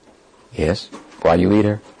mother? Yes. Why you eat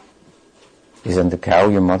her? Isn't the cow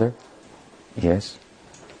your mother? Yes.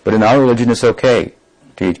 But in our religion it's okay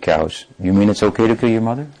to eat cows. You mean it's okay to kill your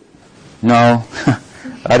mother? No,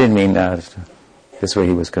 I didn't mean that. This way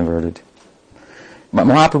he was converted.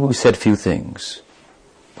 Mahaprabhu said few things,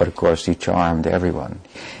 but of course he charmed everyone.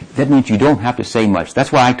 That means you don't have to say much.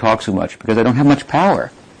 That's why I talk so much, because I don't have much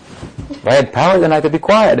power. If I had power, then I could be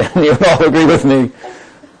quiet, and you would all agree with me.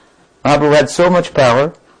 Mahaprabhu had so much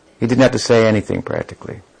power, he didn't have to say anything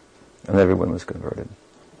practically, and everyone was converted.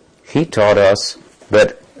 He taught us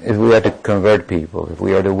that if we are to convert people, if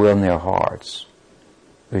we are to win their hearts,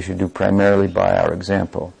 we should do primarily by our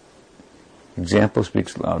example. Example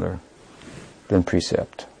speaks louder than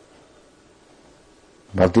precept.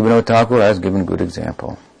 Bhaktivinoda Thakur has given good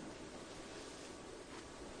example.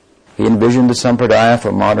 He envisioned the Sampradaya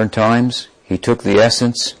for modern times. He took the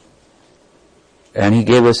essence and he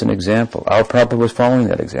gave us an example. Our Prabhupada was following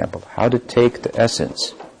that example. How to take the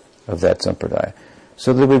essence of that Sampradaya,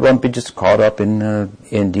 so that we won't be just caught up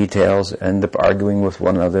in details and arguing with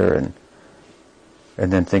one another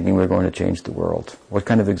and then thinking we're going to change the world. What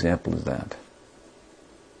kind of example is that?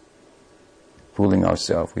 Fooling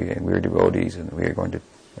ourselves. We're devotees and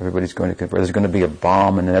everybody's going to convert. There's going to be a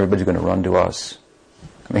bomb and then everybody's going to run to us.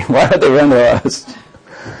 I mean, why would they run to us?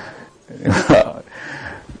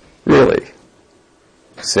 Really?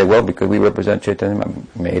 Say, well, because we represent Chaitanya.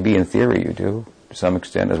 Maybe in theory you do, to some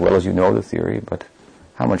extent, as well as you know the theory, but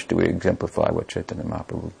how much do we exemplify what Chaitanya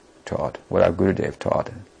Mahaprabhu taught, what our Gurudev taught?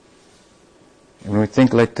 And when we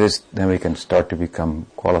think like this, then we can start to become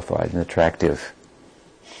qualified and attractive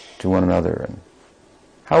to one another, and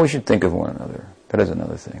how we should think of one another. That is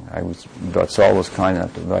another thing. Saul was kind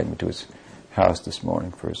enough to invite me to his house this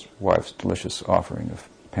morning for his wife's delicious offering of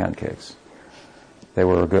pancakes. They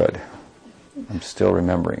were good. I'm still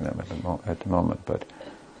remembering them at the moment, but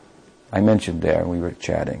I mentioned there, we were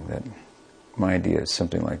chatting, that my idea is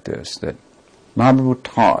something like this, that Mahaprabhu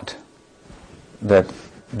taught that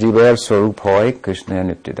Jiva Swarup Hoy Krishna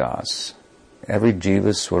Nityadas. Every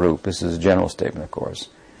Jiva's Swarup, this is a general statement of course,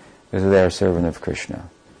 is they are a servant of Krishna.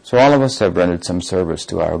 So all of us have rendered some service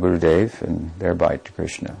to our Gurudev and thereby to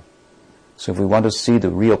Krishna. So if we want to see the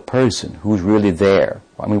real person who's really there,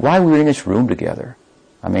 I mean, why are we in this room together?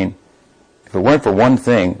 I mean, if it weren't for one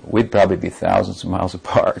thing, we'd probably be thousands of miles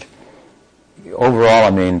apart. Overall,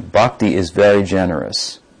 I mean, bhakti is very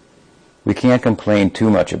generous. We can't complain too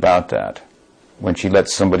much about that. When she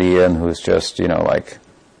lets somebody in who's just, like,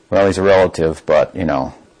 well, he's a relative, but,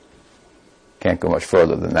 can't go much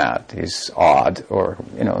further than that. He's odd, or,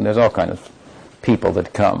 and there's all kinds of people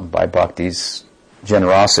that come by bhakti's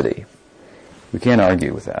generosity. We can't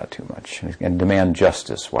argue with that too much and demand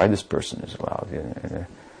justice. Why this person is allowed?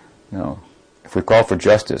 No. If we call for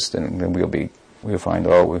justice, then we'll find,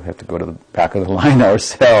 we have to go to the back of the line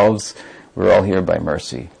ourselves. We're all here by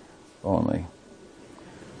mercy only.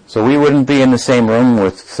 So we wouldn't be in the same room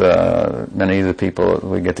with many of the people that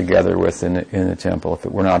we get together with in the temple if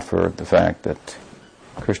it were not for the fact that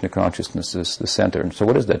Krishna consciousness is the center. And so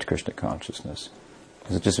what is that Krishna consciousness?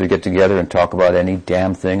 Is it just we get together and talk about any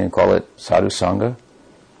damn thing and call it sadhu sangha?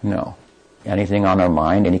 No. Anything on our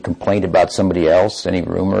mind, any complaint about somebody else, any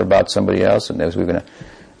rumor about somebody else, and those we want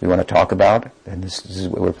to talk about, and this is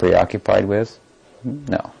what we're preoccupied with?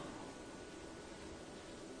 No.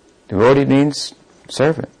 Devotee means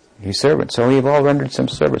servant. He's servant. So we've all rendered some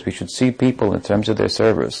service. We should see people in terms of their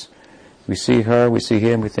service. We see her, we see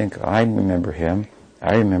him, we think, I remember him,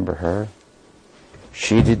 I remember her.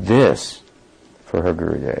 She did this for her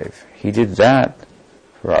Gurudev. He did that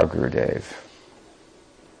for our Gurudev.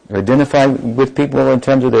 We identify with people in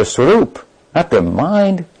terms of their swarup, not their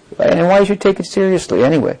mind. And why should you take it seriously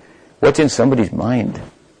anyway? What's in somebody's mind?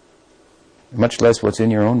 Much less what's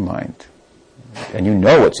in your own mind. And you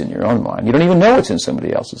know what's in your own mind. You don't even know what's in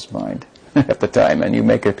somebody else's mind at the time, and you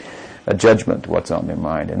make a judgment what's on their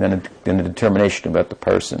mind, and then a determination about the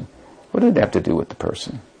person. What did it have to do with the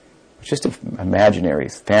person? It's just an imaginary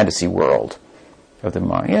fantasy world of the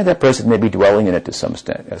mind. Yeah, that person may be dwelling in it to some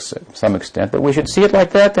extent, but we should see it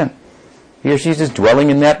like that then. He or she's just dwelling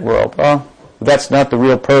in that world. Oh, that's not the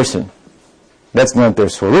real person. That's not their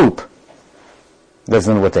swarup. That's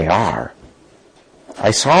not what they are.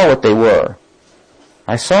 I saw what they were.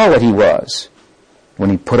 I saw what he was when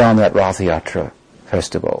he put on that Rath Yatra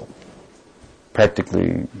festival,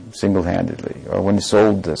 practically single-handedly, or when he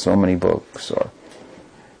sold so many books, or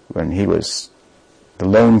when he was the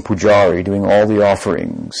lone pujari doing all the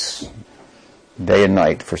offerings day and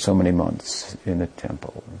night for so many months in the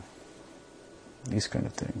temple. These kind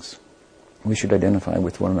of things. We should identify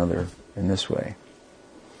with one another in this way.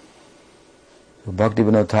 So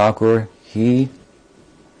Bhaktivinoda Thakur, he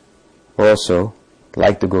also,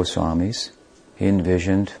 like the Goswamis,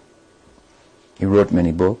 he wrote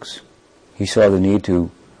many books. He saw the need to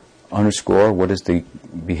underscore what is the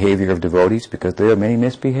behavior of devotees, because there are many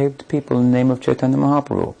misbehaved people in the name of Caitanya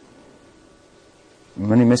Mahaprabhu.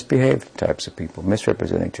 Many misbehaved types of people,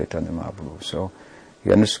 misrepresenting Caitanya Mahaprabhu. So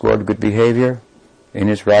he underscored good behavior in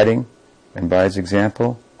his writing and by his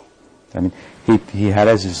example. I mean, he had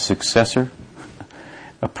as his successor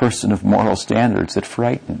a person of moral standards that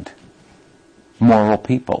frightened moral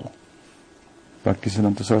people.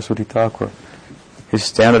 Bhaktisiddhanta Saraswati Thakur. His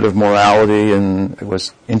standard of morality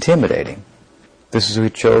was intimidating. This is who he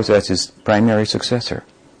chose as his primary successor.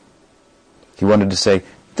 He wanted to say,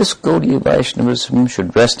 this Gaudiya Vaishnavism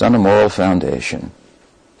should rest on a moral foundation.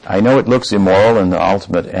 I know it looks immoral in the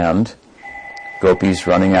ultimate end, gopis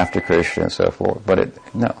running after Krishna and so forth,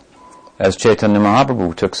 but no. As Caitanya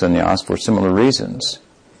Mahaprabhu took sannyas for similar reasons,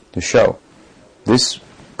 to show this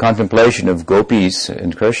contemplation of gopis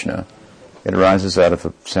and Krishna, it arises out of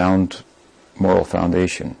a sound moral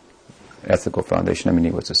foundation, ethical foundation. I mean,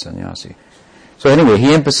 he was a sannyasi. So anyway,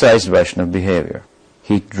 he emphasized Vaishnava behavior.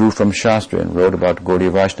 He drew from Shastra and wrote about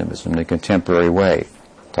Gaudiya Vaishnavism in a contemporary way,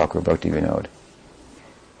 Thakur Bhaktivinoda.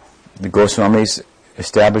 The Goswamis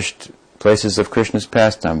established places of Krishna's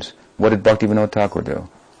pastimes. What did Bhaktivinoda Thakur do?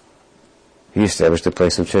 He established the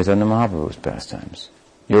place of Chaitanya Mahaprabhu's pastimes.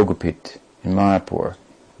 Yogapit in Mayapur.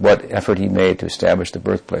 What effort he made to establish the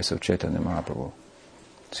birthplace of Chaitanya Mahaprabhu.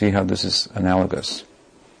 See how this is analogous.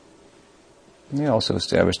 He also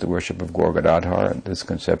established the worship of Gaur Gadadhar and this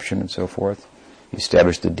conception and so forth. He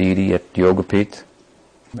established the deity at Yogapith,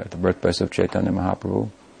 at the birthplace of Chaitanya Mahaprabhu.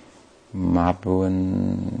 Mahaprabhu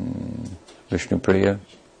and Vishnupriya,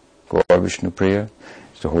 Gaur Vishnupriya.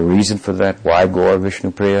 There's the whole reason for that. Why Gaur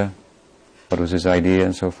Vishnupriya? What was his idea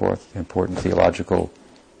and so forth? Important theological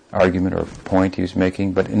argument or point he was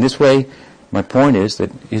making. But in this way, my point is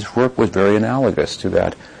that his work was very analogous to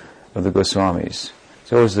that of the Goswamis.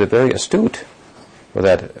 So it was very astute for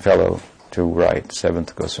that fellow to write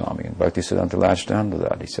Seventh Goswami. And Bhaktisiddhanta latched onto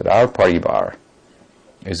that. He said, our paribar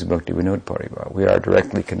is the Bhakti Vinod paribar. We are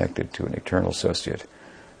directly connected to an eternal associate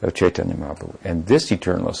of Chaitanya Mahaprabhu. And this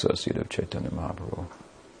eternal associate of Chaitanya Mahaprabhu,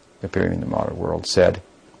 appearing in the modern world, said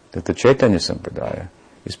that the Caitanya Sampradaya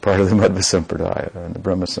is part of the Madhva Sampradaya and the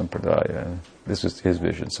Brahma Sampradaya. And this was his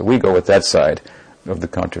vision. So we go with that side of the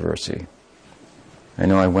controversy. I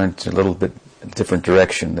know I went a little bit different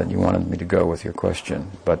direction than you wanted me to go with your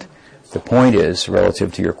question, but the point is,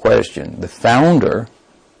 relative to your question, the founder,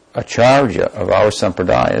 Acharya of our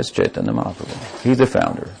Sampradaya is Chaitanya Mahaprabhu. He's the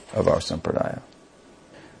founder of our Sampradaya.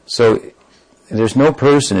 So there's no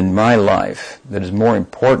person in my life that is more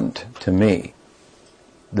important to me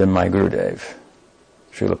than my Gurudev,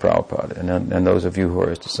 Srila Prabhupada, and those of you who are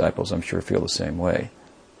his disciples, I'm sure, feel the same way.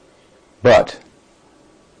 But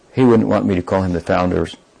he wouldn't want me to call him the founder,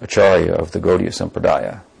 Acharya of the Gaudiya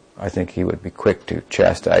Sampradaya. I think he would be quick to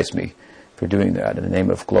chastise me for doing that in the name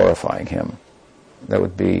of glorifying him. That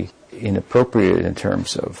would be inappropriate in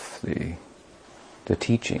terms of the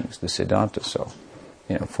teachings, the Siddhanta. So,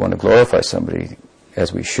 if we want to glorify somebody,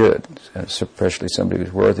 as we should, especially somebody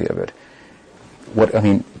who's worthy of it,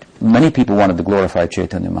 many people wanted to glorify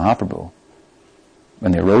Chaitanya Mahaprabhu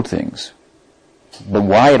when they wrote things. But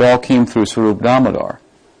why it all came through Swarup Damodar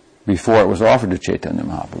before it was offered to Chaitanya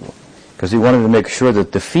Mahaprabhu? Because he wanted to make sure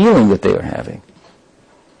that the feeling that they were having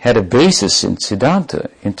had a basis in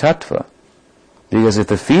Siddhanta, in Tattva. Because if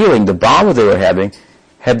the feeling, the bhava they were having,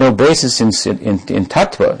 had no basis in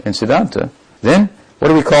Tattva, in Siddhanta, then what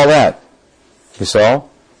do we call that? Visal?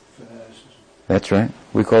 Fanaticism. That's right.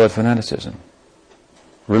 We call it fanaticism.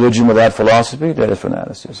 Religion without philosophy, that is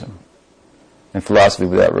fanaticism. And philosophy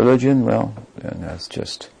without religion, well, then that's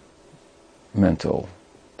just mental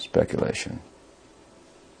speculation.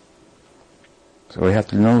 So we have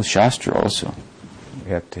to know Shastra also.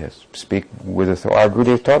 We have to speak with authority. Our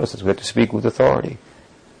Gurudev taught us this. We have to speak with authority.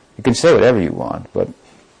 You can say whatever you want, but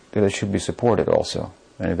it should be supported also.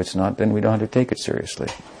 And if it's not, then we don't have to take it seriously.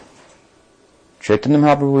 Chaitanya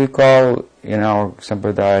Mahaprabhu we call, in our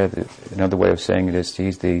Sampradaya, another way of saying it is,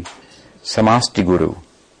 he's the Samasti Guru.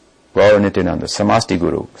 Gaura Nityananda, Samasti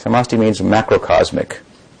Guru. Samasti means macrocosmic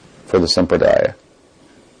for the Sampradaya.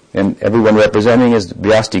 And everyone representing is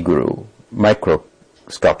Vyasti Guru,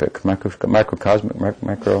 microscopic,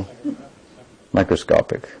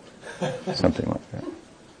 microscopic, something like that.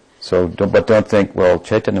 So, don't think, well,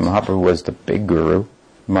 Chaitanya Mahaprabhu was the big guru,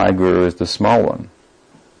 my guru is the small one.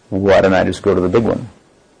 Why don't I just go to the big one?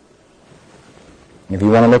 If you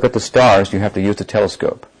want to look at the stars, you have to use the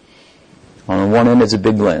telescope. On one end is a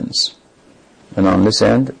big lens, and on this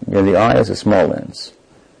end, near the eye, is a small lens.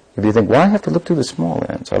 If you think, why I have to look through the small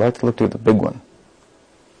lens? I like to look through the big one.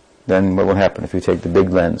 Then what will happen if you take the big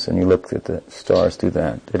lens and you look at the stars through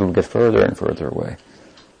that? It'll get further and further away.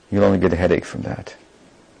 You'll only get a headache from that.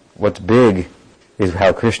 What's big is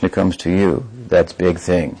how Krishna comes to you. That's big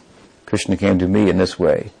thing. Krishna came to me in this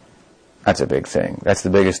way. That's a big thing. That's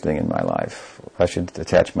the biggest thing in my life. I should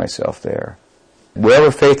attach myself there.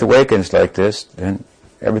 Wherever faith awakens like this, then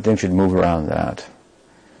everything should move around that.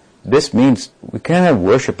 This means we cannot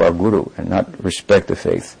worship our Guru and not respect the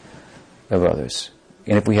faith of others.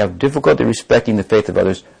 And if we have difficulty respecting the faith of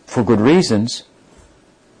others for good reasons,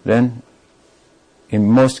 then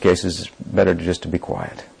in most cases it's better just to be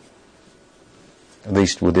quiet. At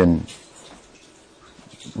least within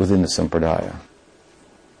the Sampradaya.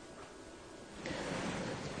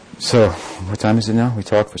 So, what time is it now? We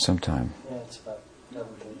talked for some time. Yeah, it's about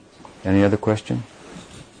 11:30. Any other question?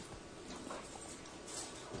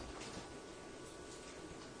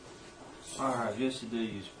 Yesterday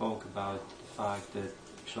you spoke about the fact that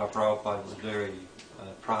Srila Prabhupada was very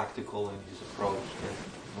practical in his approach.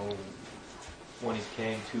 That when it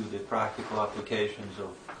came to the practical applications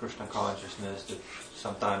of Krishna consciousness, that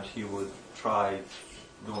sometimes he would try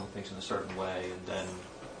doing things in a certain way, and then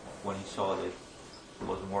when he saw that it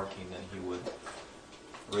wasn't working, then he would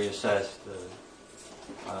reassess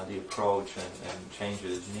the approach and change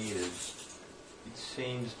it as needed. It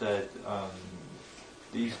seems that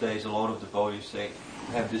these days a lot of devotees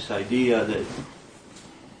have this idea that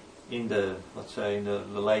in the, let's say, in the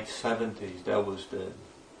late 70s, that was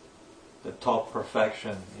the top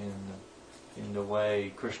perfection in the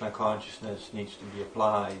way Krishna consciousness needs to be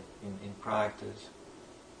applied in practice.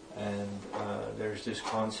 And there's this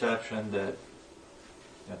conception that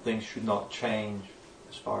things should not change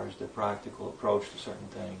as far as the practical approach to certain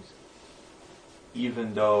things,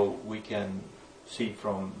 even though we can see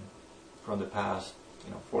from the past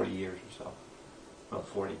 40 years or so, not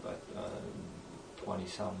 40 but 20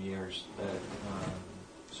 some years, that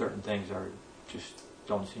certain things just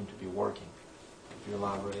don't seem to be working. Could you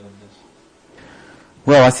elaborate on this?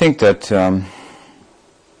 Well, I think that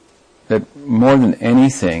that more than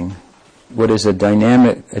anything, what is a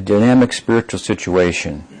dynamic spiritual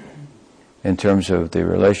situation in terms of the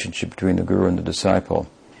relationship between the guru and the disciple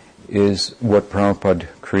is what Prabhupada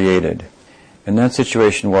created. And that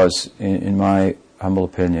situation was, in my humble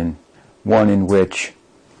opinion, one in which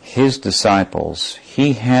his disciples,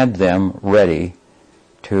 he had them ready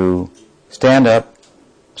to stand up,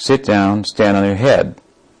 sit down, stand on their head,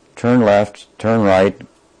 turn left, turn right,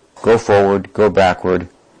 go forward, go backward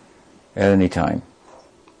at any time.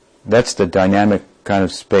 That's the dynamic kind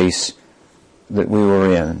of space that we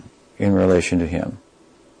were in relation to him.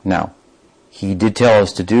 Now, he did tell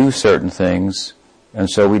us to do certain things, and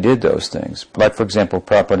so we did those things. Like, for example,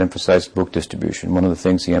 Prabhupada emphasized book distribution, one of the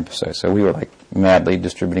things he emphasized. So we were like madly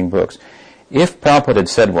distributing books. If Prabhupada had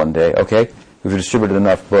said one day, okay, we've distributed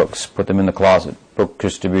enough books, put them in the closet, book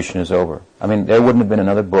distribution is over. I mean, there wouldn't have been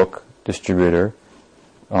another book distributor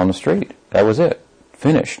on the street. That was it.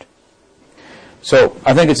 Finished. So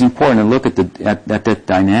I think it's important to look at that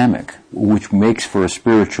dynamic, which makes for a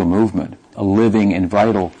spiritual movement, a living and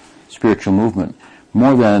vital spiritual movement,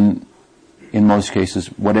 more than, in most cases,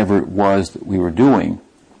 whatever it was that we were doing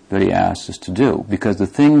that he asked us to do. Because the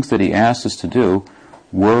things that he asked us to do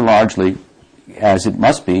were largely, as it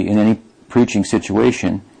must be in any preaching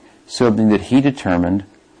situation, something that he determined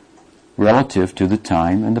relative to the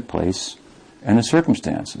time and the place and the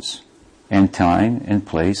circumstances. And time and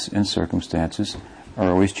place and circumstances are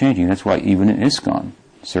always changing. That's why even in ISKCON,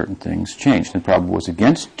 certain things changed. And Prabhupada was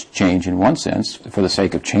against change in one sense, for the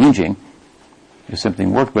sake of changing, if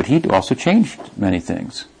something worked, but he also changed many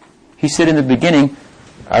things. He said in the beginning,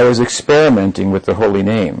 I was experimenting with the holy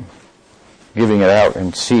name, giving it out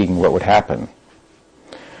and seeing what would happen.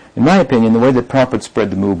 In my opinion, the way that Prabhupada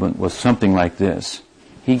spread the movement was something like this.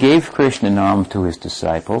 He gave Krishna Nam to his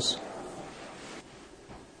disciples.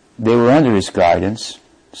 They were under his guidance,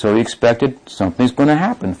 so he expected something's going to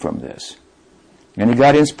happen from this. And he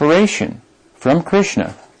got inspiration from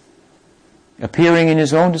Krishna, appearing in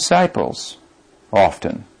his own disciples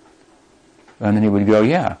often. And then he would go,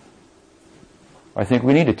 yeah, I think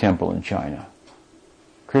we need a temple in China.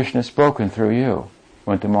 Krishna has spoken through you.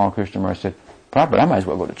 Went to Mal Krishna Maharaj and said, Prabhupada, I might as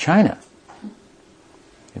well go to China.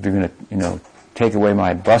 If you're going to, take away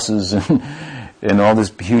my buses and all this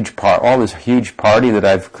huge party that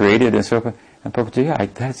I've created and so forth. And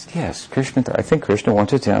Prabhupada said, yes, Krishna, I think Krishna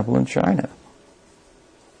wants a temple in China.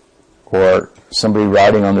 Or somebody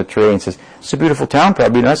riding on the train says, it's a beautiful town, Prabhupada,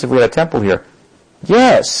 it'd be nice if we had a temple here.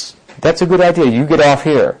 Yes, that's a good idea. You get off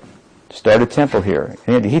here. Start a temple here.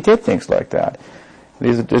 And he did things like that.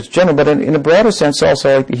 There's general, but in a broader sense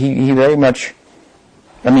also, he very much,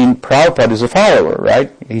 Prabhupada is a follower,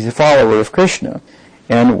 right? He's a follower of Krishna.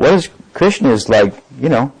 And what is Krishna is like,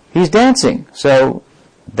 he's dancing. So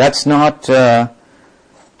that's not, and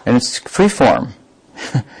it's free form.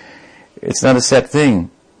 It's not a set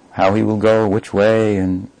thing, how he will go, which way.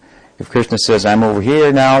 And if Krishna says, I'm over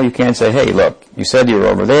here now, you can't say, hey, look, you said you were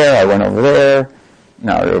over there, I went over there,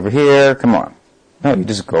 now you're over here, come on. No, you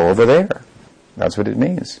just go over there. That's what it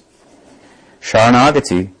means.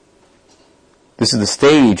 Sharanagati, this is the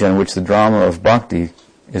stage on which the drama of bhakti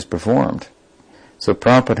is performed. So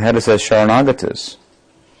Prabhupada had us as Sharanagatas,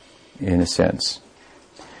 in a sense.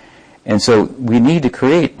 And so we need to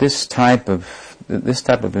create this type of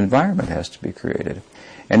environment has to be created.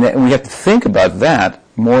 And we have to think about that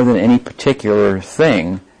more than any particular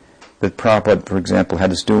thing that Prabhupada, for example,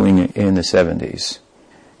 had us doing in the 70s.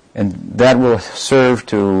 And that will serve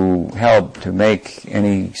to help to make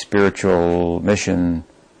any spiritual mission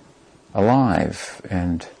alive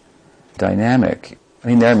and dynamic.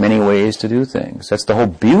 There are many ways to do things. That's the whole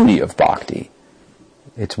beauty of bhakti.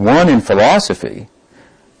 It's one in philosophy,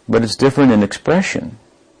 but it's different in expression.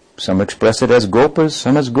 Some express it as gopas,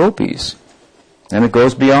 some as gopis. And it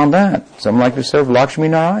goes beyond that. Some like to serve Lakshmi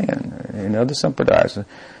Narayan in other sampradayas.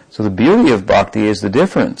 So the beauty of bhakti is the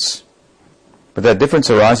difference. But that difference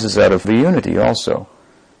arises out of the unity also.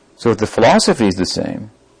 So if the philosophy is the same,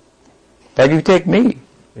 like you take me,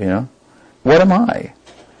 what am I?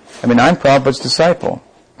 I mean, I'm Prabhupada's disciple,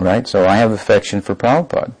 right? So I have affection for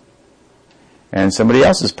Prabhupada. And somebody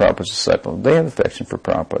else is Prabhupada's disciple. They have affection for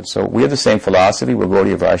Prabhupada. So we have the same philosophy. We're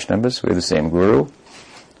Gaudiya Vaishnavas. We have the same guru.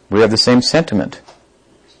 We have the same sentiment.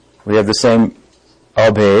 We have the same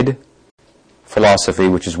Abhed philosophy,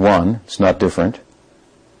 which is one. It's not different.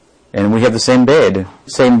 And we have the same Bhed,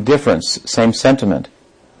 same difference, same sentiment.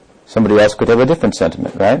 Somebody else could have a different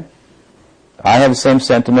sentiment, right? I have the same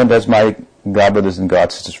sentiment as my God brothers and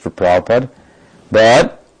God sisters for Prabhupada,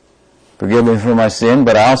 but forgive me for my sin,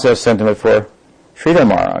 but I also have sentiment for Sridhar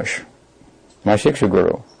Maharaj, my Shiksha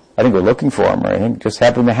Guru. I didn't go looking for him or anything. It just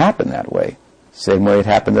happened to happen that way. Same way it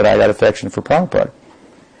happened that I got affection for Prabhupada.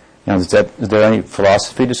 Now, is there any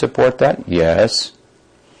philosophy to support that? Yes.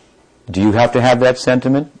 Do you have to have that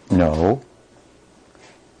sentiment? No.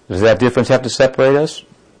 Does that difference have to separate us?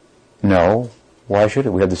 No. Why should it?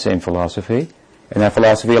 We have the same philosophy, and that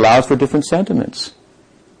philosophy allows for different sentiments.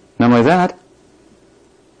 Not only that,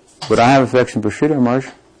 but I have affection for Sridhar Maharaj,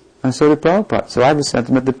 and so did Prabhupada. So I have a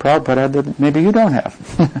sentiment that Prabhupada had that maybe you don't have.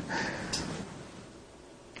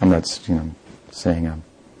 I'm not, saying I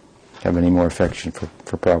have any more affection for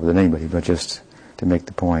Prabhupada than anybody, but just to make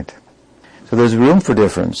the point. So there's room for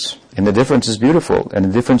difference, and the difference is beautiful, and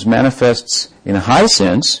the difference manifests in a high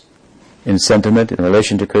sense in sentiment in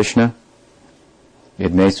relation to Krishna.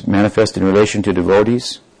 It may manifest in relation to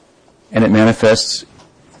devotees, and it manifests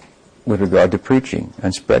with regard to preaching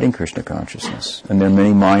and spreading Krishna consciousness. And there are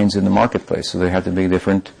many minds in the marketplace, so there have to be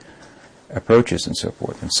different approaches and so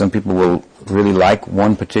forth. And some people will really like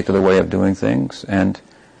one particular way of doing things, and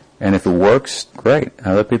if it works, great.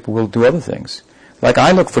 Other people will do other things. Like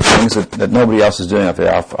I look for things that nobody else is doing out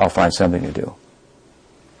there. I'll find something to do.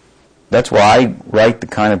 That's why I write the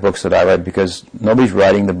kind of books that I write, because nobody's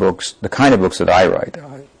writing the kind of books that I write,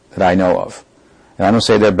 that I know of. And I don't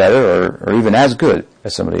say they're better or even as good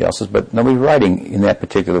as somebody else's, but nobody's writing in that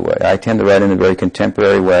particular way. I tend to write in a very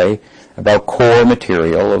contemporary way about core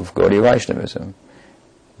material of Gaudiya Vaishnavism,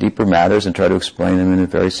 deeper matters, and try to explain them in a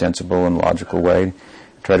very sensible and logical way.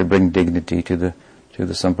 Try to bring dignity to the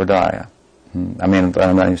Sampradaya. I mean,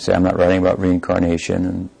 I'm not writing about reincarnation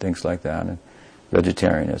and things like that, and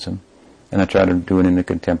vegetarianism. And I try to do it in a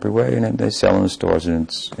contemporary way, and they sell in the stores, and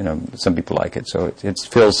it's, some people like it, so it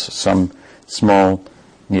fills some small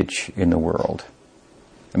niche in the world.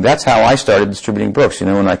 And that's how I started distributing books.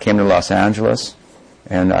 When I came to Los Angeles,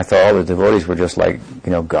 and I thought all the devotees were just like,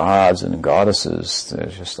 gods and goddesses. They're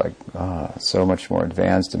just like, so much more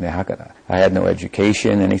advanced than me. How could I had no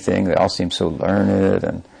education, anything. They all seemed so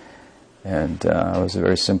learned, and I was a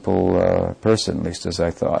very simple person, at least as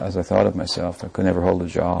I thought of myself. I could never hold a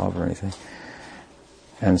job or anything.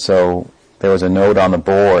 And so there was a note on the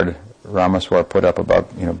board Ramaswar put up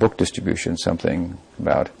about book distribution, something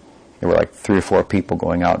about there were like 3 or 4 people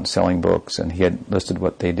going out and selling books, and he had listed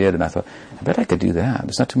what they did, and I thought, I bet I could do that.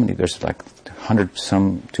 There's not too many. There's like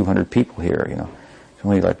 200 people here. There's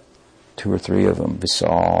only like 2 or 3 of them.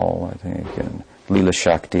 Visal, I think, and Leela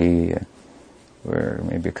Shakti. Where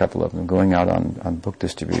maybe a couple of them going out on book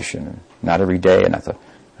distribution, and not every day. And I thought,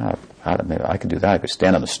 maybe I could do that. I could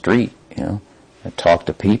stand on the street, and talk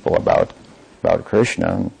to people about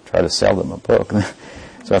Krishna and try to sell them a book.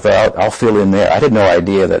 So I thought I'll fill in there. I had no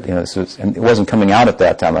idea that and it wasn't coming out at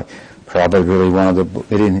that time. Like Prabhupada really wanted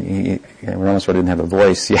Ramaswar didn't have a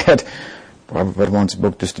voice yet. Prabhupada wants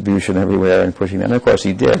book distribution everywhere and pushing that. And of course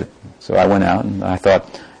he did. So I went out and I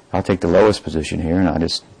thought, I'll take the lowest position here, and I'll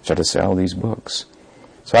just try to sell these books.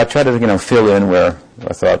 So I tried to, fill in where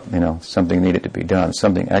I thought, something needed to be done,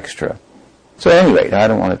 something extra. So at any rate, I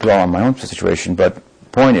don't want to dwell on my own situation, but the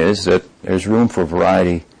point is that there's room for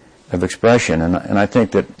variety of expression, and I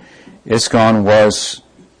think that ISKCON was,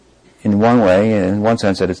 in one way, in one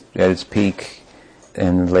sense, at its peak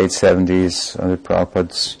in the late 70s under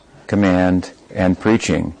Prabhupada's command and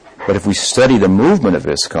preaching. But if we study the movement of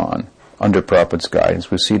ISKCON under Prabhupada's guidance,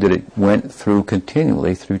 we see that it went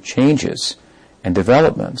continually through changes and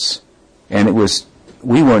developments. And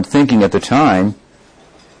we weren't thinking at the time,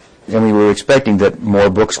 and we were expecting that more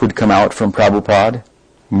books would come out from Prabhupada,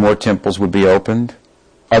 more temples would be opened,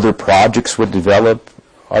 other projects would develop,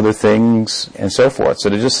 other things, and so forth. So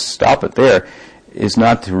to just stop it there is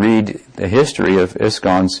not to read the history of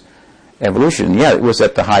ISKCON's evolution. Yeah, it was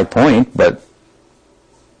at the high point, but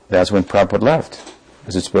that's when Prabhupada left.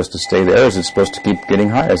 Is it supposed to stay there? Is it supposed to keep getting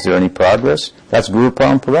higher? Is there any progress? That's Guru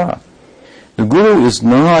Parampara. The Guru is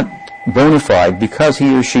not bona fide because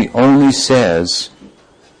he or she only says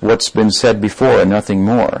what's been said before and nothing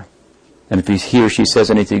more. And if he or she says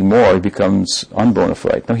anything more, it becomes unbona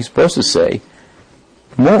fide. No, he's supposed to say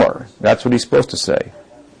more. That's what he's supposed to say.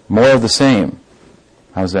 More of the same.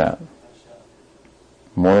 How's that?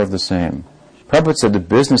 More of the same. Prabhupada said the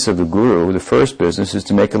business of the guru, the first business, is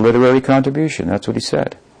to make a literary contribution. That's what he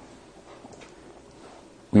said.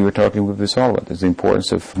 We were talking with this all about this, the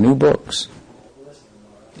importance of new books.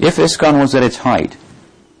 If ISKCON was at its height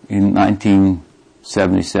in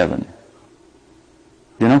 1977,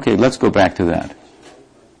 then okay, let's go back to that.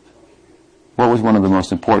 What was one of the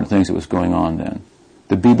most important things that was going on then?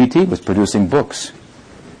 The BBT was producing books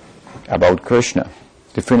about Krishna,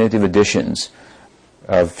 definitive editions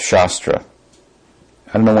of Shastra.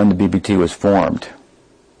 I don't know when the BBT was formed.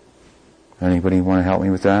 Anybody want to help me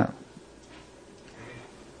with that?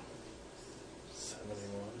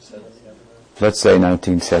 71, Let's say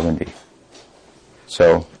 1970.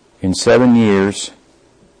 So, in 7 years,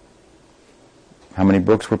 how many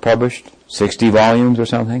books were published? 60 volumes or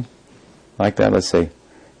something? Like that, let's say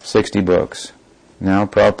 60 books. Now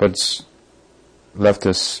Prabhupada's left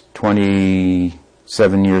us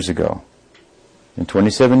 27 years ago. In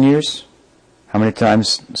 27 years, how many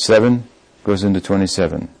times 7 goes into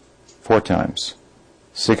 27? 4 times.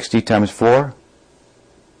 60 times 4?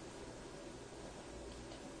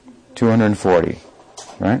 240,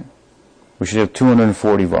 right? We should have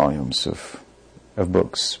 240 volumes of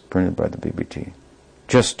books printed by the BBT,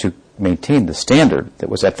 just to maintain the standard that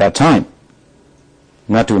was at that time,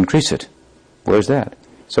 not to increase it. Where's that?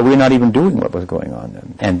 So we're not even doing what was going on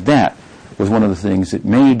then. And that was one of the things that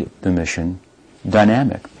made the mission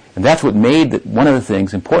dynamic. And that's what made one of the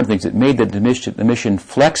things, important things, that made the mission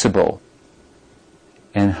flexible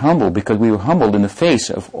and humble, because we were humbled in the face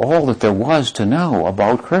of all that there was to know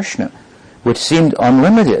about Krishna, which seemed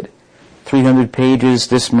unlimited. 300 pages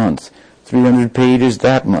this month, 300 pages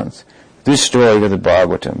that month, this story of the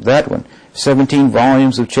Bhagavatam, that one, 17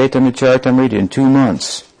 volumes of Caitanya Charitamrita in 2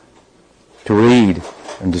 months to read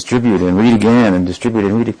and distribute and read again and distribute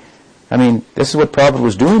and read again. I mean, this is what Prabhupada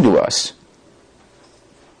was doing to us.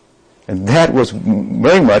 And that was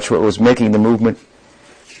very much what was making the movement.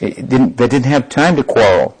 They didn't have time to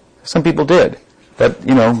quarrel. Some people did. But,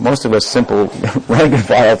 most of us simple rank and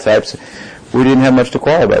file types, we didn't have much to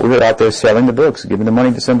quarrel about. We were out there selling the books, giving the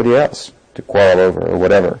money to somebody else to quarrel over or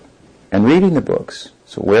whatever, and reading the books.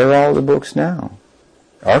 So where are all the books now?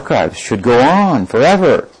 Archives should go on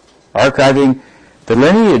forever. Archiving the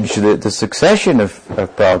lineage, the succession of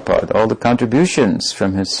Prabhupada, all the contributions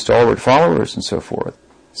from his stalwart followers and so forth.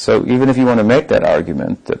 So even if you want to make that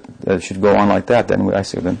argument that it should go on like that, then I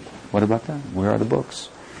say, then what about that? Where are the books?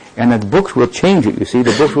 And the books will change it, you see.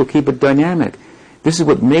 The books will keep it dynamic. This is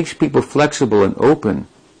what makes people flexible and open.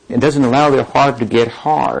 It doesn't allow their heart to get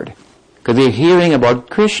hard, because they're hearing about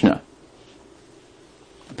Krishna.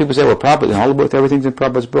 People say, well, Prabhupada, all the books, everything's in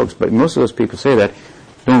Prabhupada's books. But most of those people say that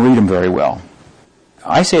don't read them very well.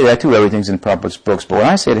 I say that too, everything's in Prabhupada's books. But when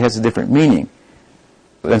I say it, it has a different meaning.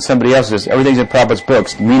 Then somebody else says, everything's in Prabhupada's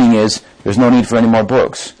books. The meaning is, there's no need for any more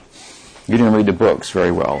books. You didn't read the books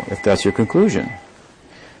very well, if that's your conclusion.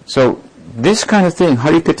 So, this kind of thing,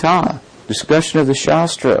 Harikatha, discussion of the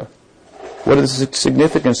Shastra, what the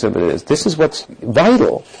significance of it is, this is what's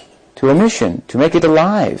vital to a mission, to make it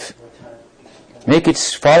alive. Make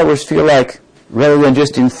its followers feel like, rather than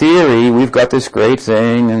just in theory, we've got this great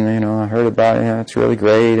thing, and, I heard about it, it's really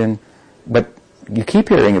great, but you keep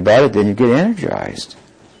hearing about it, then you get energized.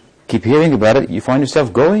 Keep hearing about it, you find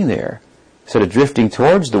yourself going there. Instead of drifting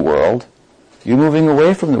towards the world, you're moving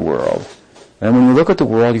away from the world. And when you look at the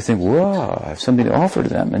world, you think, whoa, I have something to offer to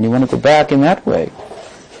them, and you want to go back in that way.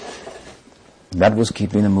 That was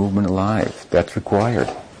keeping the movement alive. That's required.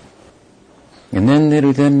 And then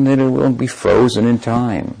it won't be frozen in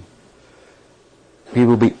time.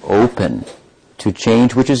 People will be open to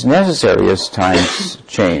change, which is necessary as times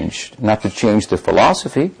change. Not to change the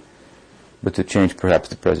philosophy, but to change perhaps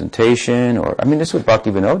the presentation, this is what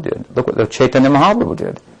Bhaktivinoda did. Look what Caitanya Mahaprabhu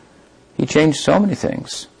did. He changed so many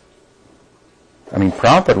things.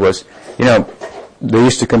 Prabhupada was, they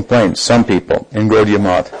used to complain, some people in Gaudiya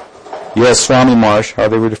Math. Yes, Swami Marsh, how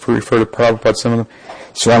they would refer to Prabhupada, some of them.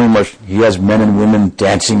 Swami Marsh, he has men and women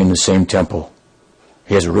dancing in the same temple.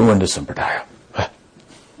 He has ruined the Sampradaya.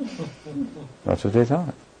 That's what they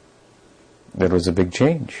thought. That was a big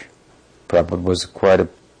change. Prabhupada was quite a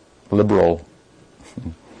liberal.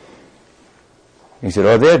 He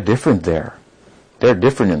said, they're different there. They're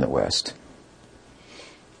different in the West.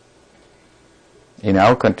 In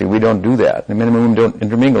our country, we don't do that. The men and women don't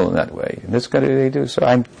intermingle in that way. In this country, they do. So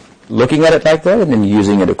I'm looking at it like that and then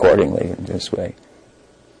using it accordingly in this way.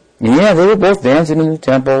 Yeah, they were both dancing in the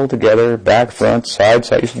temple together, back, front, side.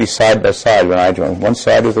 It used to be side by side when I joined. One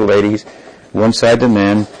side was the ladies, one side the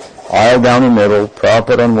men, aisle down the middle,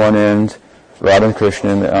 Prabhupada on one end, Radha and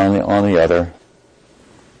Krishna on the other.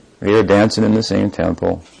 They were dancing in the same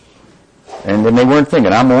temple. And then they weren't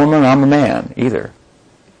thinking, I'm a woman, I'm a man, either.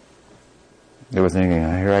 They were thinking,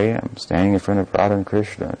 here I am, standing in front of Radha and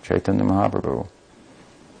Krishna, Chaitanya Mahaprabhu.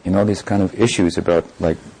 All these kind of issues about,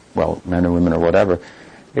 like, well, men or women or whatever.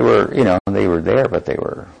 They were, they were there, but they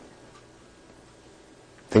weren't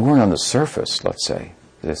on the surface, let's say.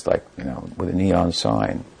 Just like, with a neon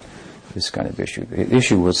sign, this kind of issue. The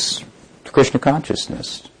issue was Krishna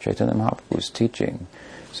consciousness. Chaitanya Mahaprabhu was teaching,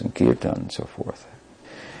 some kirtan and so forth.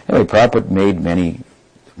 Anyway, Prabhupada made many,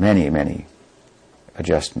 many, many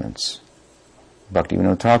adjustments.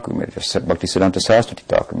 Bhaktivinoda Thakur made adjustments. Bhaktisiddhanta Saraswati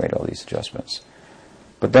Thakur made all these adjustments.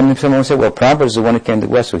 But then someone said, well, Prabhupada is the one who came to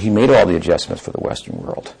the West, so he made all the adjustments for the Western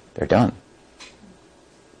world. They're done.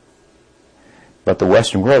 But the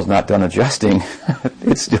Western world is not done adjusting.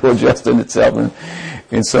 It's still adjusting itself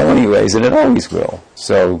in so many ways, and it always will.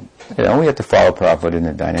 So, we have to follow Prabhupada in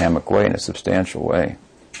a dynamic way, in a substantial way.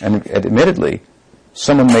 And admittedly,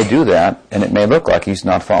 someone may do that, and it may look like he's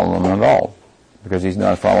not following them at all, because he's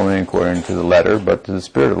not following according to the letter, but to the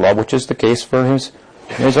spirit of love, which is the case for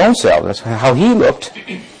his own self. That's how he looked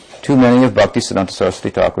to many of Bhaktisiddhanta Saraswati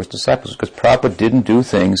Thakur's disciples, because Prabhupada didn't do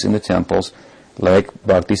things in the temples like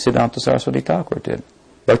Bhaktisiddhanta Saraswati Thakur did.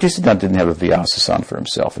 Bhaktisiddhanta didn't have a Vyasa-san for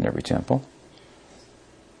himself in every temple.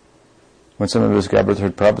 When some of his Gabras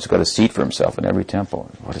heard Prabhupada's got a seat for himself in every temple,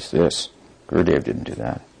 what is this? Gurudev didn't do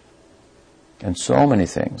that. And so many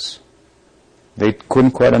things. They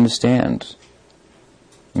couldn't quite understand,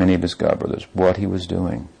 many of his godbrothers, what he was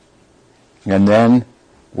doing. And then,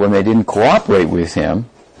 when they didn't cooperate with him,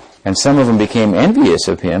 and some of them became envious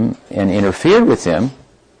of him and interfered with him,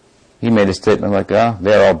 he made a statement like,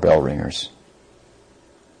 they're all bell ringers.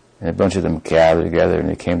 And a bunch of them gathered together and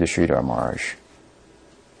they came to Sridhar Maharaj.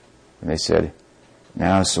 And they said,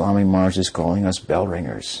 now Swami Maharaj is calling us bell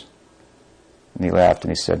ringers. And he laughed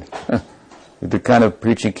and he said, the kind of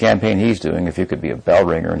preaching campaign he's doing, if you could be a bell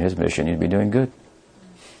ringer in his mission, you'd be doing good.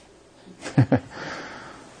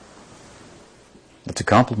 It's a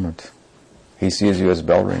compliment. He sees you as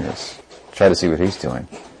bell ringers. Try to see what he's doing.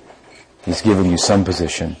 He's giving you some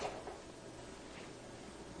position.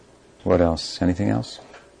 What else? Anything else?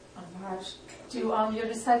 Maharaj, do your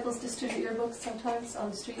disciples distribute your books sometimes on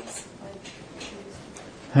the streets?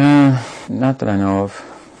 Not that I know of.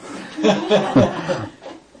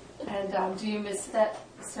 And do you miss that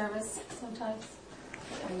service sometimes?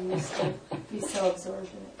 Or you used to be so absorbed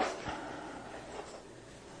in it?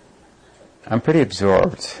 I'm pretty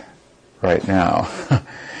absorbed right now.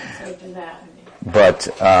 Absorbed in that, But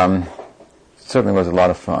it certainly was a lot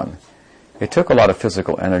of fun. It took a lot of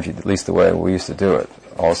physical energy, at least the way we used to do it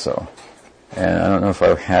also. And I don't know if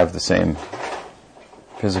I have the same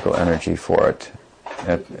physical energy for it.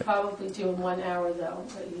 You could probably do in 1 hour, though,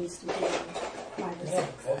 but you used to do in 5 or 6.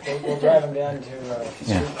 We'll drive them down to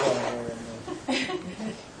street corner here.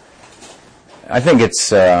 I think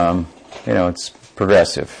it's, it's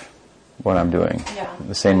progressive, what I'm doing. Yeah.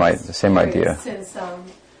 The same idea. Since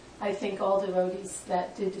I think all devotees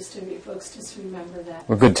that do distribute books just remember that.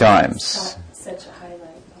 Well, good times. Such a highlight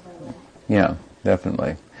of our life. Yeah,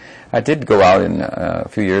 definitely. I did go out a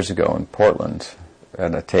few years ago in Portland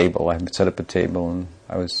at a table. I set up a table, and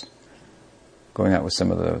I was going out with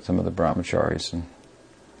some of the brahmacharis, and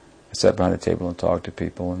I sat behind a table and talked to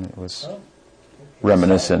people, and it was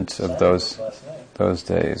reminiscent of those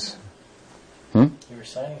days. You were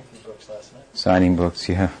signing a few books last night. Signing books,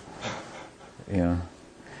 yeah.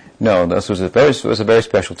 No, this was a very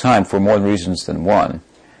special time for more reasons than one.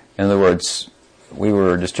 In other words, we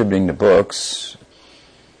were distributing the books,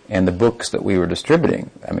 and the books that we were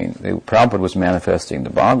distributing, Prabhupada was manifesting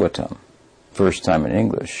the Bhagavatam, first time in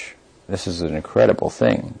English. This is an incredible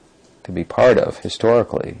thing to be part of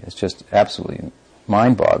historically. It's just absolutely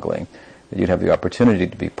mind-boggling that you'd have the opportunity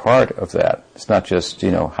to be part of that. It's not just,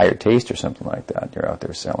 higher taste or something like that you're out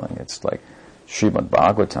there selling. It's like Srimad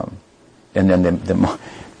Bhagavatam. And then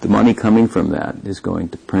the money coming from that is going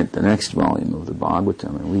to print the next volume of the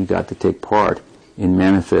Bhagavatam, and we got to take part in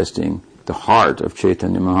manifesting the heart of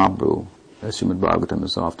Chaitanya Mahaprabhu, as Srimad Bhagavatam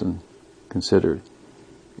is often considered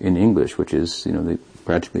in English, which is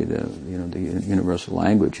practically the universal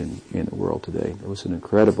language in the world today. It was an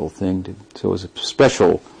incredible thing. So it was a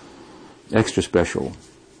extra special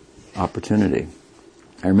opportunity.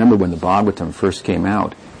 I remember when the Bhagavatam first came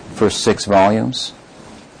out, first 6 volumes.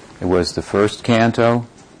 It was the first canto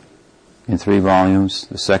in 3 volumes,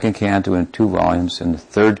 the second canto in 2 volumes, and the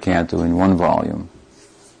third canto in 1 volume.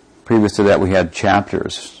 Previous to that, we had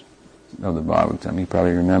chapters of the Bhagavatam, you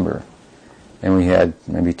probably remember. And we had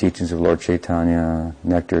maybe teachings of Lord Chaitanya,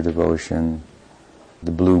 Nectar Devotion,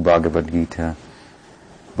 the Blue Bhagavad Gita.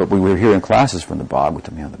 but we were hearing classes from the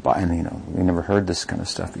Bhagavatam, and we never heard this kind of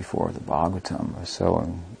stuff before, the Bhagavatam. So,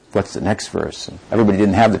 what's the next verse? And everybody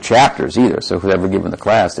didn't have the chapters either, so whoever given the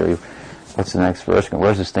class, what's the next verse?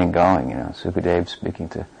 Where's this thing going? Sukadev speaking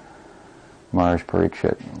to Maharaj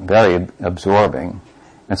Parikshit, very absorbing.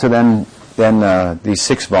 And so then these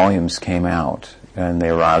 6 volumes came out, and they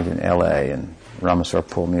arrived in L.A., and Ramaswar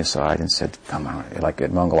pulled me aside and said, "Come on," like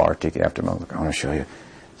at Mangal Artik, after Mangal, "I want to show you."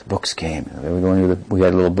 The books came. We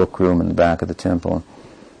had a little book room in the back of the temple,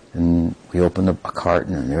 and we opened a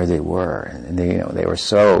carton, and there they were. And they were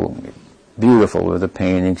so beautiful with the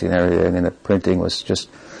paintings and everything, and the printing was just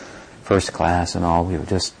first class and all. We were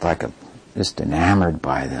just just enamored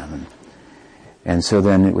by them. And so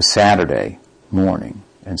then it was Saturday morning,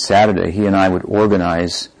 and Saturday he and I would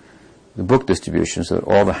organize the book distribution so that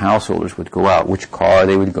all the householders would go out, which car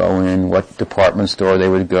they would go in, what department store they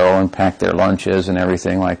would go, and pack their lunches and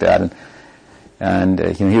everything like that. And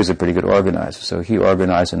he was a pretty good organizer, so he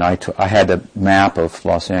organized, and I had a map of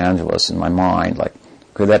Los Angeles in my mind, like,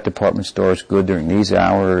 okay, that department store is good during these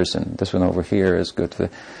hours, and this one over here is good for.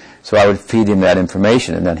 So I would feed him that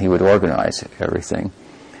information, and then he would organize everything.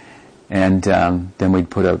 And then we'd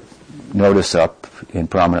put a notice up in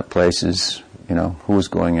prominent places, who was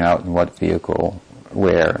going out in what vehicle,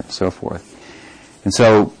 where, and so forth. And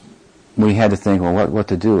so we had to think, well, what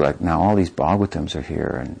to do? Like, now all these Bhagavatams are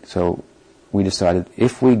here. And so we decided,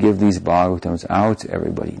 if we give these Bhagavatams out to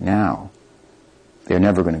everybody now, they're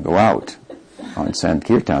never going to go out on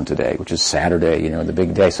Sankirtan today, which is Saturday, the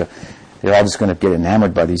big day. So they're all just going to get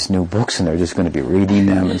enamored by these new books, and they're just going to be reading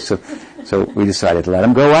them. And so we decided to let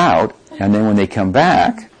them go out, and then when they come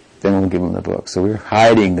back, then we'll give them the books. So we were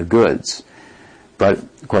hiding the goods. But,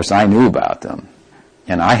 of course, I knew about them,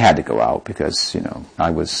 and I had to go out because,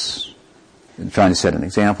 I was trying to set an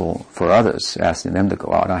example for others, asking them to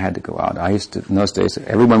go out. I had to go out. In those days,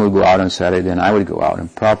 everyone would go out on Saturday, and I would go out.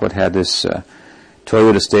 And Prabhupada had this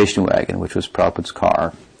Toyota station wagon, which was Prabhupada's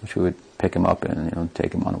car, which we would pick him up and,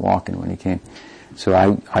 take him on a walk-in when he came. So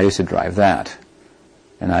I used to drive that.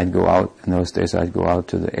 And I'd go out, in those days, I'd go out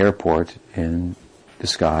to the airport in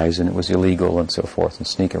disguise, and it was illegal and so forth, and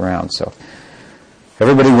sneak around. So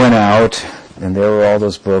everybody went out, and there were all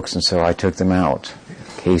those books, and so I took them out.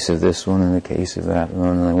 A case of this one and a case of that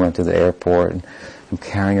one, and I went to the airport, and I'm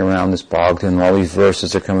carrying around this Bhagavatam, and all these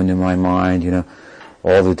verses are coming to my mind,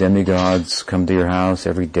 all the demigods come to your house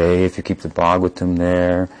every day if you keep the Bhagavatam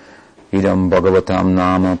there. Idam Bhagavatam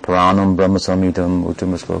Nama Pranam Brahmasamitam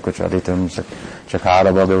Uttamaskoka Charitam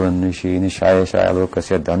Chakara Bhagavan Nishi Nishaya Shaya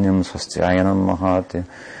Lokasya Dhanyam Swastyayanam Mahat.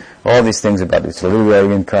 All these things about this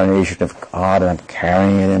literary incarnation of God, and I'm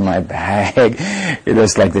carrying it in my bag.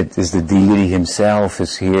 It's like the deity himself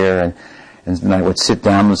is here, and then I would sit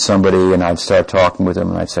down with somebody, and I'd start talking with them,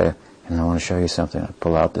 and I'd say, "And I want to show you something." I'd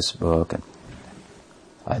pull out this book, and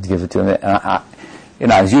I'd give it to them.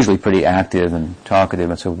 And I was usually pretty active and talkative,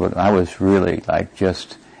 and so, but I was really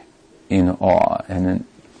just in awe and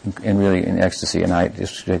really in ecstasy. And I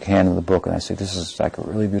just handed the book, and I said, "This is like a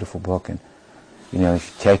really beautiful book, and you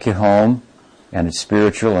take it home, and it's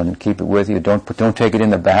spiritual, and keep it with you. Don't take it in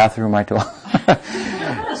the bathroom." I told.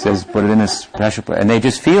 It says put it in a special place, and they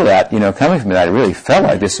just feel that coming from me. I really felt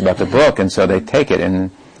like this about the book, and so they take it, and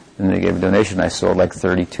they gave a donation. I sold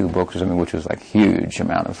 32 books or something, which was huge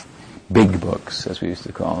amount of big books, as we used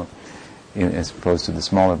to call them, as opposed to the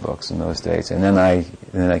smaller books in those days. And then I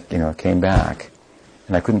came back,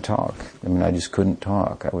 and I couldn't talk. I just couldn't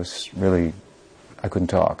talk. I couldn't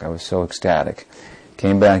talk. I was so ecstatic.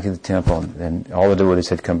 Came back to the temple, and all the devotees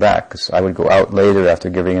had come back, because I would go out later after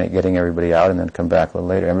getting everybody out, and then come back a little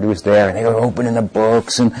later. Everybody was there, and they were opening the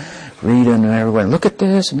books and reading, and everyone, look at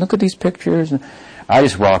this, and look at these pictures. And I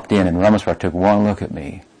just walked in, and Ramaswar took one look at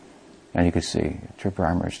me, and you could see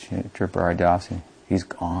Tripurari Dasi. He's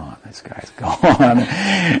gone. This guy's gone.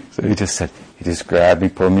 So he just grabbed me,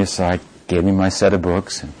 pulled me aside, gave me my set of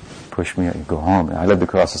books, and pushed me and go home. And I lived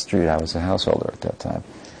across the street. I was a householder at that time.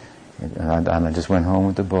 And I just went home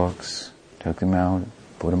with the books, took them out,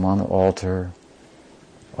 put them on the altar,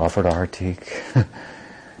 offered artik,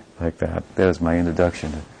 like that. That was my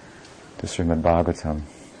introduction to Srimad Bhagavatam.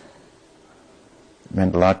 It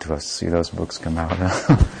meant a lot to us to see those books come out.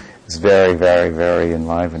 It's very, very, very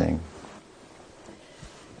enlivening.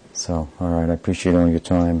 So, all right, I appreciate all your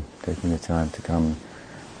time, taking the time to come and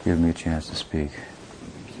give me a chance to speak.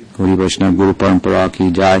 Gauri Vaishnava Guru Parampara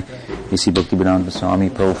ki jai, Isi Bhaktivedanta Swami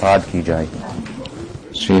Prabhupada ki jai,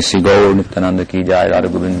 Sri Gaur Nityananda ki jai, Radha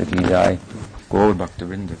Govinda ki jai, Gaur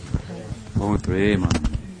Bhaktivinoda, Gaur Prema.